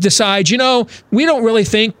 decide, you know, we don't really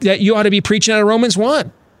think that you ought to be preaching out of Romans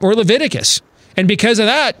 1 or Leviticus. And because of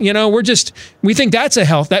that, you know, we think that's a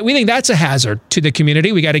hazard to the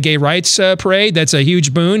community. We got a gay rights parade. That's a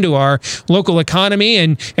huge boon to our local economy.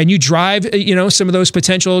 And you drive, you know, some of those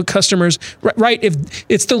potential customers, right? If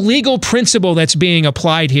it's the legal principle that's being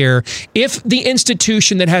applied here, if the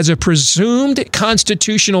institution that has a presumed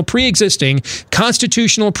pre-existing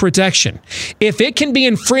constitutional protection, if it can be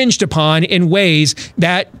infringed upon in ways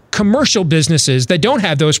that commercial businesses that don't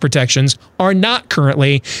have those protections are not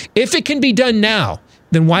currently, if it can be done now,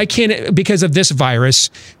 then why can't it, because of this virus,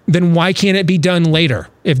 then why can't it be done later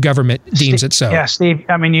if government deems it so? Yeah, Steve,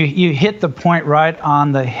 I mean, you hit the point right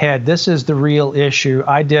on the head. This is the real issue.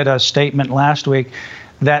 I did a statement last week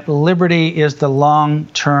that liberty is the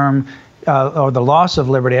long-term or the loss of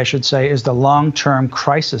liberty, I should say, is the long-term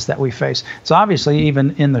crisis that we face. It's obviously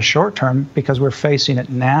even in the short term because we're facing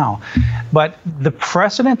it now. But the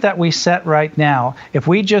precedent that we set right now, if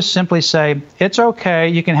we just simply say, it's okay,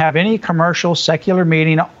 you can have any commercial secular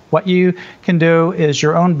meeting, what you can do is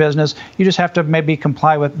your own business. You just have to maybe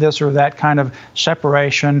comply with this or that kind of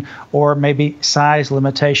separation or maybe size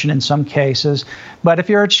limitation in some cases. But if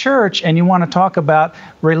you're a church and you want to talk about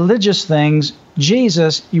religious things,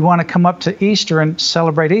 Jesus, you want to come up to Easter and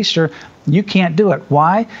celebrate Easter, you can't do it.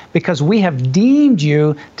 Why? Because we have deemed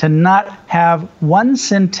you to not have one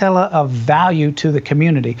scintilla of value to the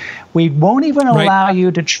community. We won't even allow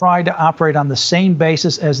you to try to operate on the same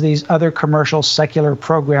basis as these other commercial secular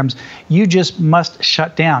programs. You just must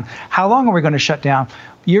shut down. How long are we going to shut down?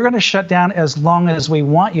 You're going to shut down as long as we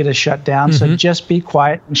want you to shut down. So just be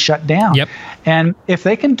quiet and shut down. Yep. And if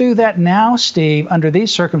they can do that now, Steve, under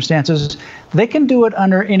these circumstances, they can do it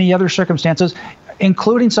under any other circumstances,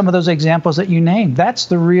 including some of those examples that you named. That's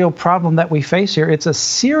the real problem that we face here. It's a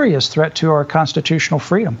serious threat to our constitutional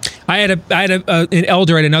freedom. I had an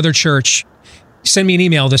elder at another church send me an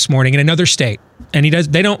email this morning in another state, and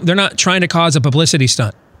they're not trying to cause a publicity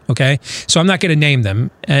stunt. Okay, so I'm not going to name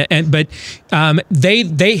them, but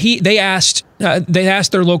they asked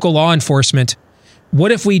their local law enforcement,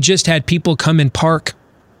 what if we just had people come and park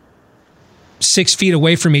 6 feet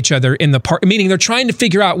away from each other in the park? Meaning they're trying to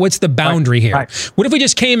figure out what's the boundary here. Right. What if we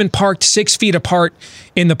just came and parked 6 feet apart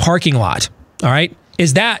in the parking lot? All right.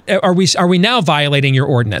 Are we now violating your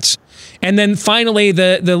ordinance? And then finally,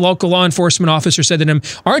 the local law enforcement officer said to them,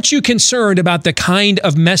 aren't you concerned about the kind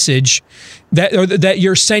of message that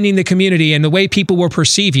you're sending the community and the way people will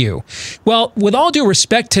perceive you? Well, with all due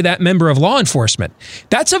respect to that member of law enforcement,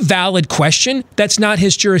 that's a valid question. That's not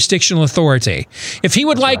his jurisdictional authority. If he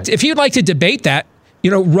would like to debate that,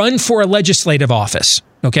 run for a legislative office.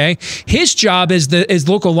 Okay, his job as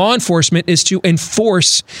local law enforcement is to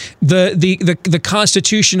enforce the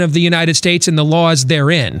Constitution of the United States and the laws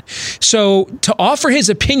therein. So to offer his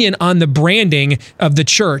opinion on the branding of the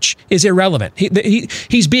church is irrelevant.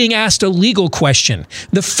 He's being asked a legal question.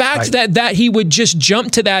 The fact that he would just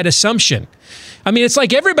jump to that assumption. I mean, it's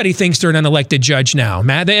like everybody thinks they're an unelected judge now,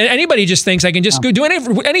 Matt. Anybody just thinks I can just go do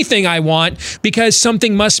anything I want because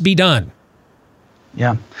something must be done.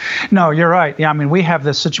 Yeah. No, you're right. Yeah, I mean, we have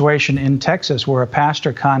this situation in Texas where a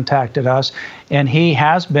pastor contacted us, and he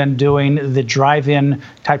has been doing the drive-in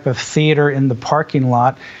type of theater in the parking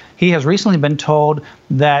lot. He has recently been told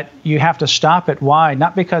that you have to stop it. Why?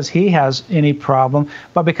 Not because he has any problem,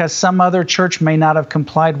 but because some other church may not have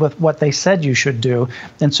complied with what they said you should do,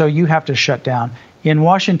 and so you have to shut down. In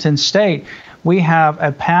Washington State, we have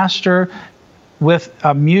a pastor with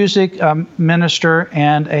a music minister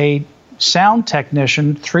and a sound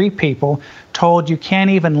technician, 3 people, told you can't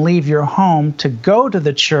even leave your home to go to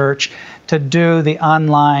the church to do the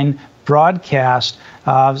online broadcast,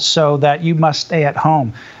 so that you must stay at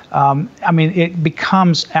home. I mean, it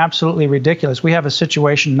becomes absolutely ridiculous. We have a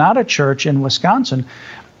situation, not a church in Wisconsin,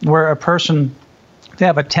 where they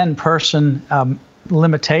have a 10-person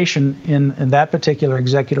limitation in that particular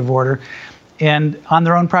executive order. And on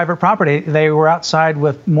their own private property, they were outside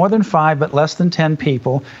with more than 5 but less than 10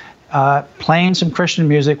 people, playing some Christian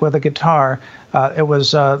music with a guitar. It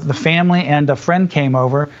was the family and a friend came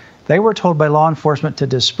over. They were told by law enforcement to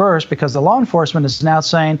disperse because the law enforcement is now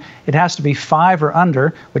saying it has to be 5 or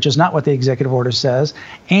under, which is not what the executive order says,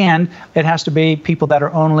 and it has to be people that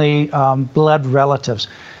are only blood relatives.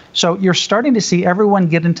 So you're starting to see everyone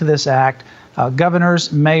get into this act.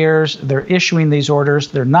 Governors, mayors, they're issuing these orders.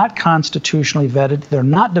 They're not constitutionally vetted. They're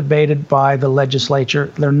not debated by the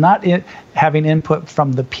legislature. They're not having input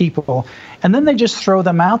from the people. And then they just throw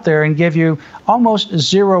them out there and give you almost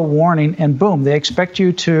zero warning, and boom, they expect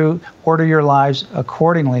you to order your lives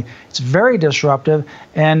accordingly. It's very disruptive,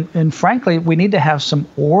 and frankly, we need to have some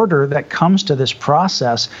order that comes to this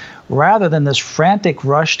process rather than this frantic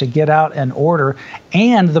rush to get out and order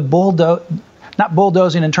and the not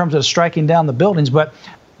bulldozing in terms of striking down the buildings, but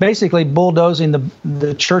basically bulldozing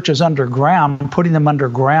the churches underground, putting them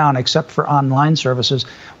underground except for online services,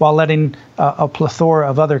 while letting a plethora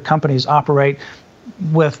of other companies operate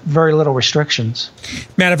with very little restrictions.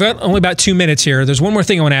 Matt, I've got only about 2 minutes here. There's one more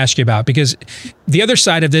thing I want to ask you about, because the other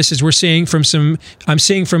side of this is I'm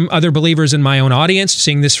seeing from other believers in my own audience,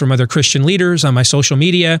 seeing this from other Christian leaders on my social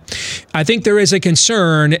media. I think there is a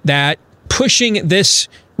concern that pushing this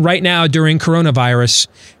right now during coronavirus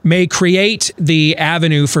may create the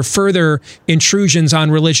avenue for further intrusions on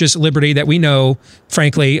religious liberty that we know,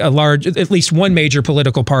 frankly, at least one major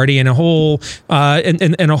political party and a whole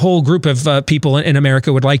group of people in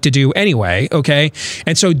America would like to do anyway. Okay.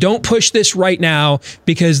 And so don't push this right now,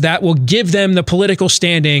 because that will give them the political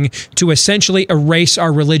standing to essentially erase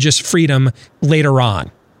our religious freedom later on.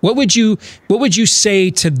 What would you say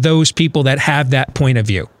to those people that have that point of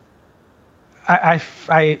view?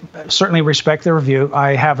 I certainly respect their view.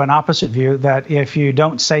 I have an opposite view that if you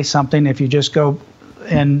don't say something, if you just go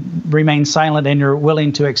and remain silent and you're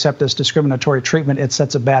willing to accept this discriminatory treatment, it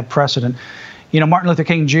sets a bad precedent. You know, Martin Luther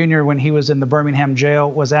King Jr., when he was in the Birmingham jail,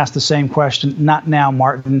 was asked the same question, "Not now,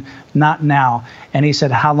 Martin, not now." And he said,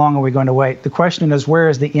 "How long are we going to wait?" The question is, where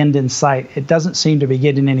is the end in sight? It doesn't seem to be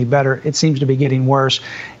getting any better. It seems to be getting worse.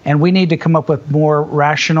 And we need to come up with more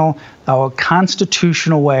rational,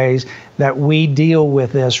 constitutional ways that we deal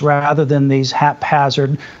with this, rather than these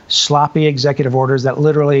haphazard, sloppy executive orders that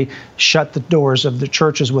literally shut the doors of the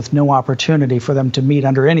churches with no opportunity for them to meet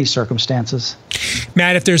under any circumstances.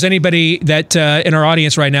 Matt, if there's anybody that in our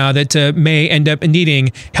audience right now that may end up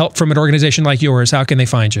needing help from an organization like yours, how can they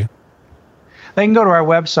find you? They can go to our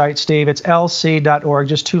website, Steve. It's lc.org,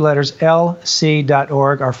 just 2 letters,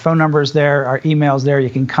 lc.org. Our phone number is there. Our email's there. You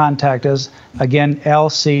can contact us. Again,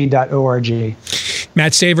 lc.org.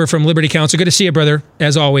 Matt Staver from Liberty Counsel. Good to see you, brother.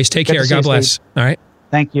 As always, take care. God bless. Steve. All right.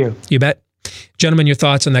 Thank you. You bet. Gentlemen, your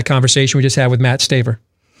thoughts on that conversation we just had with Matt Staver?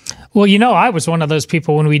 Well, you know, I was one of those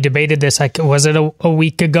people when we debated this, was it a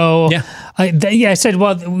week ago? Yeah. I said,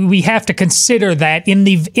 well, we have to consider that in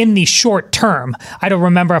the short term. I don't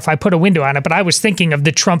remember if I put a window on it, but I was thinking of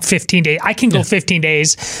the Trump 15 days. I can go 15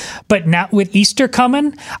 days, but not with Easter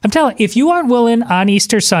coming. I'm telling you, if you aren't willing on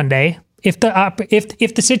Easter Sunday, if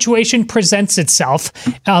the situation presents itself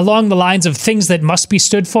along the lines of things that must be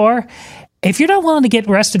stood for, if you're not willing to get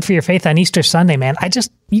arrested for your faith on Easter Sunday, man,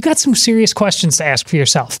 you got some serious questions to ask for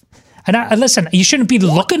yourself. And listen, you shouldn't be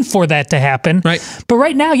looking for that to happen. Right. But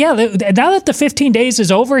right now, now that the 15 days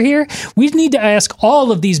is over here, we need to ask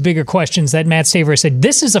all of these bigger questions that Matt Staver said.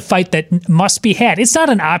 This is a fight that must be had. It's not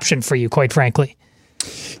an option for you, quite frankly.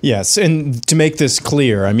 Yes, and to make this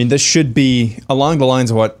clear, I mean, this should be along the lines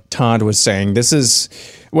of what Todd was saying. This is,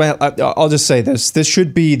 well, I'll just say this. This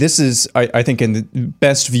is, I think,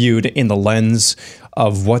 best viewed in the lens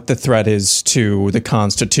of what the threat is to the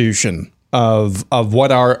Constitution, of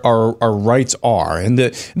what our rights are, and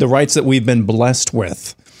the rights that we've been blessed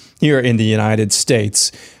with here in the United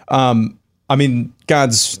States. I mean,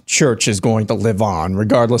 God's church is going to live on,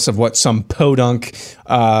 regardless of what some podunk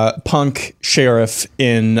punk sheriff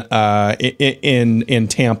in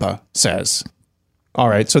Tampa says. All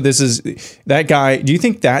right, so this is that guy. Do you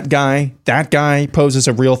think that guy poses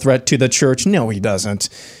a real threat to the church? No, he doesn't.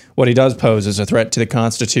 What he does pose is a threat to the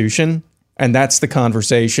Constitution, and that's the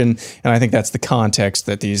conversation. And I think that's the context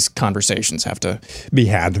that these conversations have to be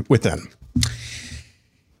had within.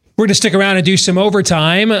 We're going to stick around and do some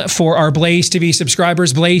overtime for our Blaze TV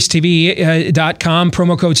subscribers. BlazeTV.com,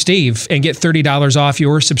 promo code Steve, and get $30 off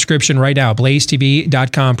your subscription right now.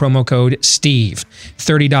 BlazeTV.com, promo code Steve.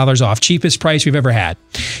 $30 off. Cheapest price we've ever had.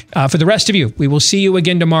 For the rest of you, we will see you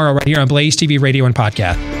again tomorrow right here on Blaze TV Radio and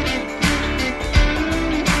Podcast.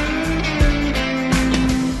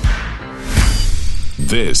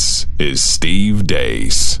 This is Steve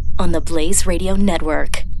Deace on the Blaze Radio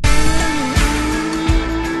Network.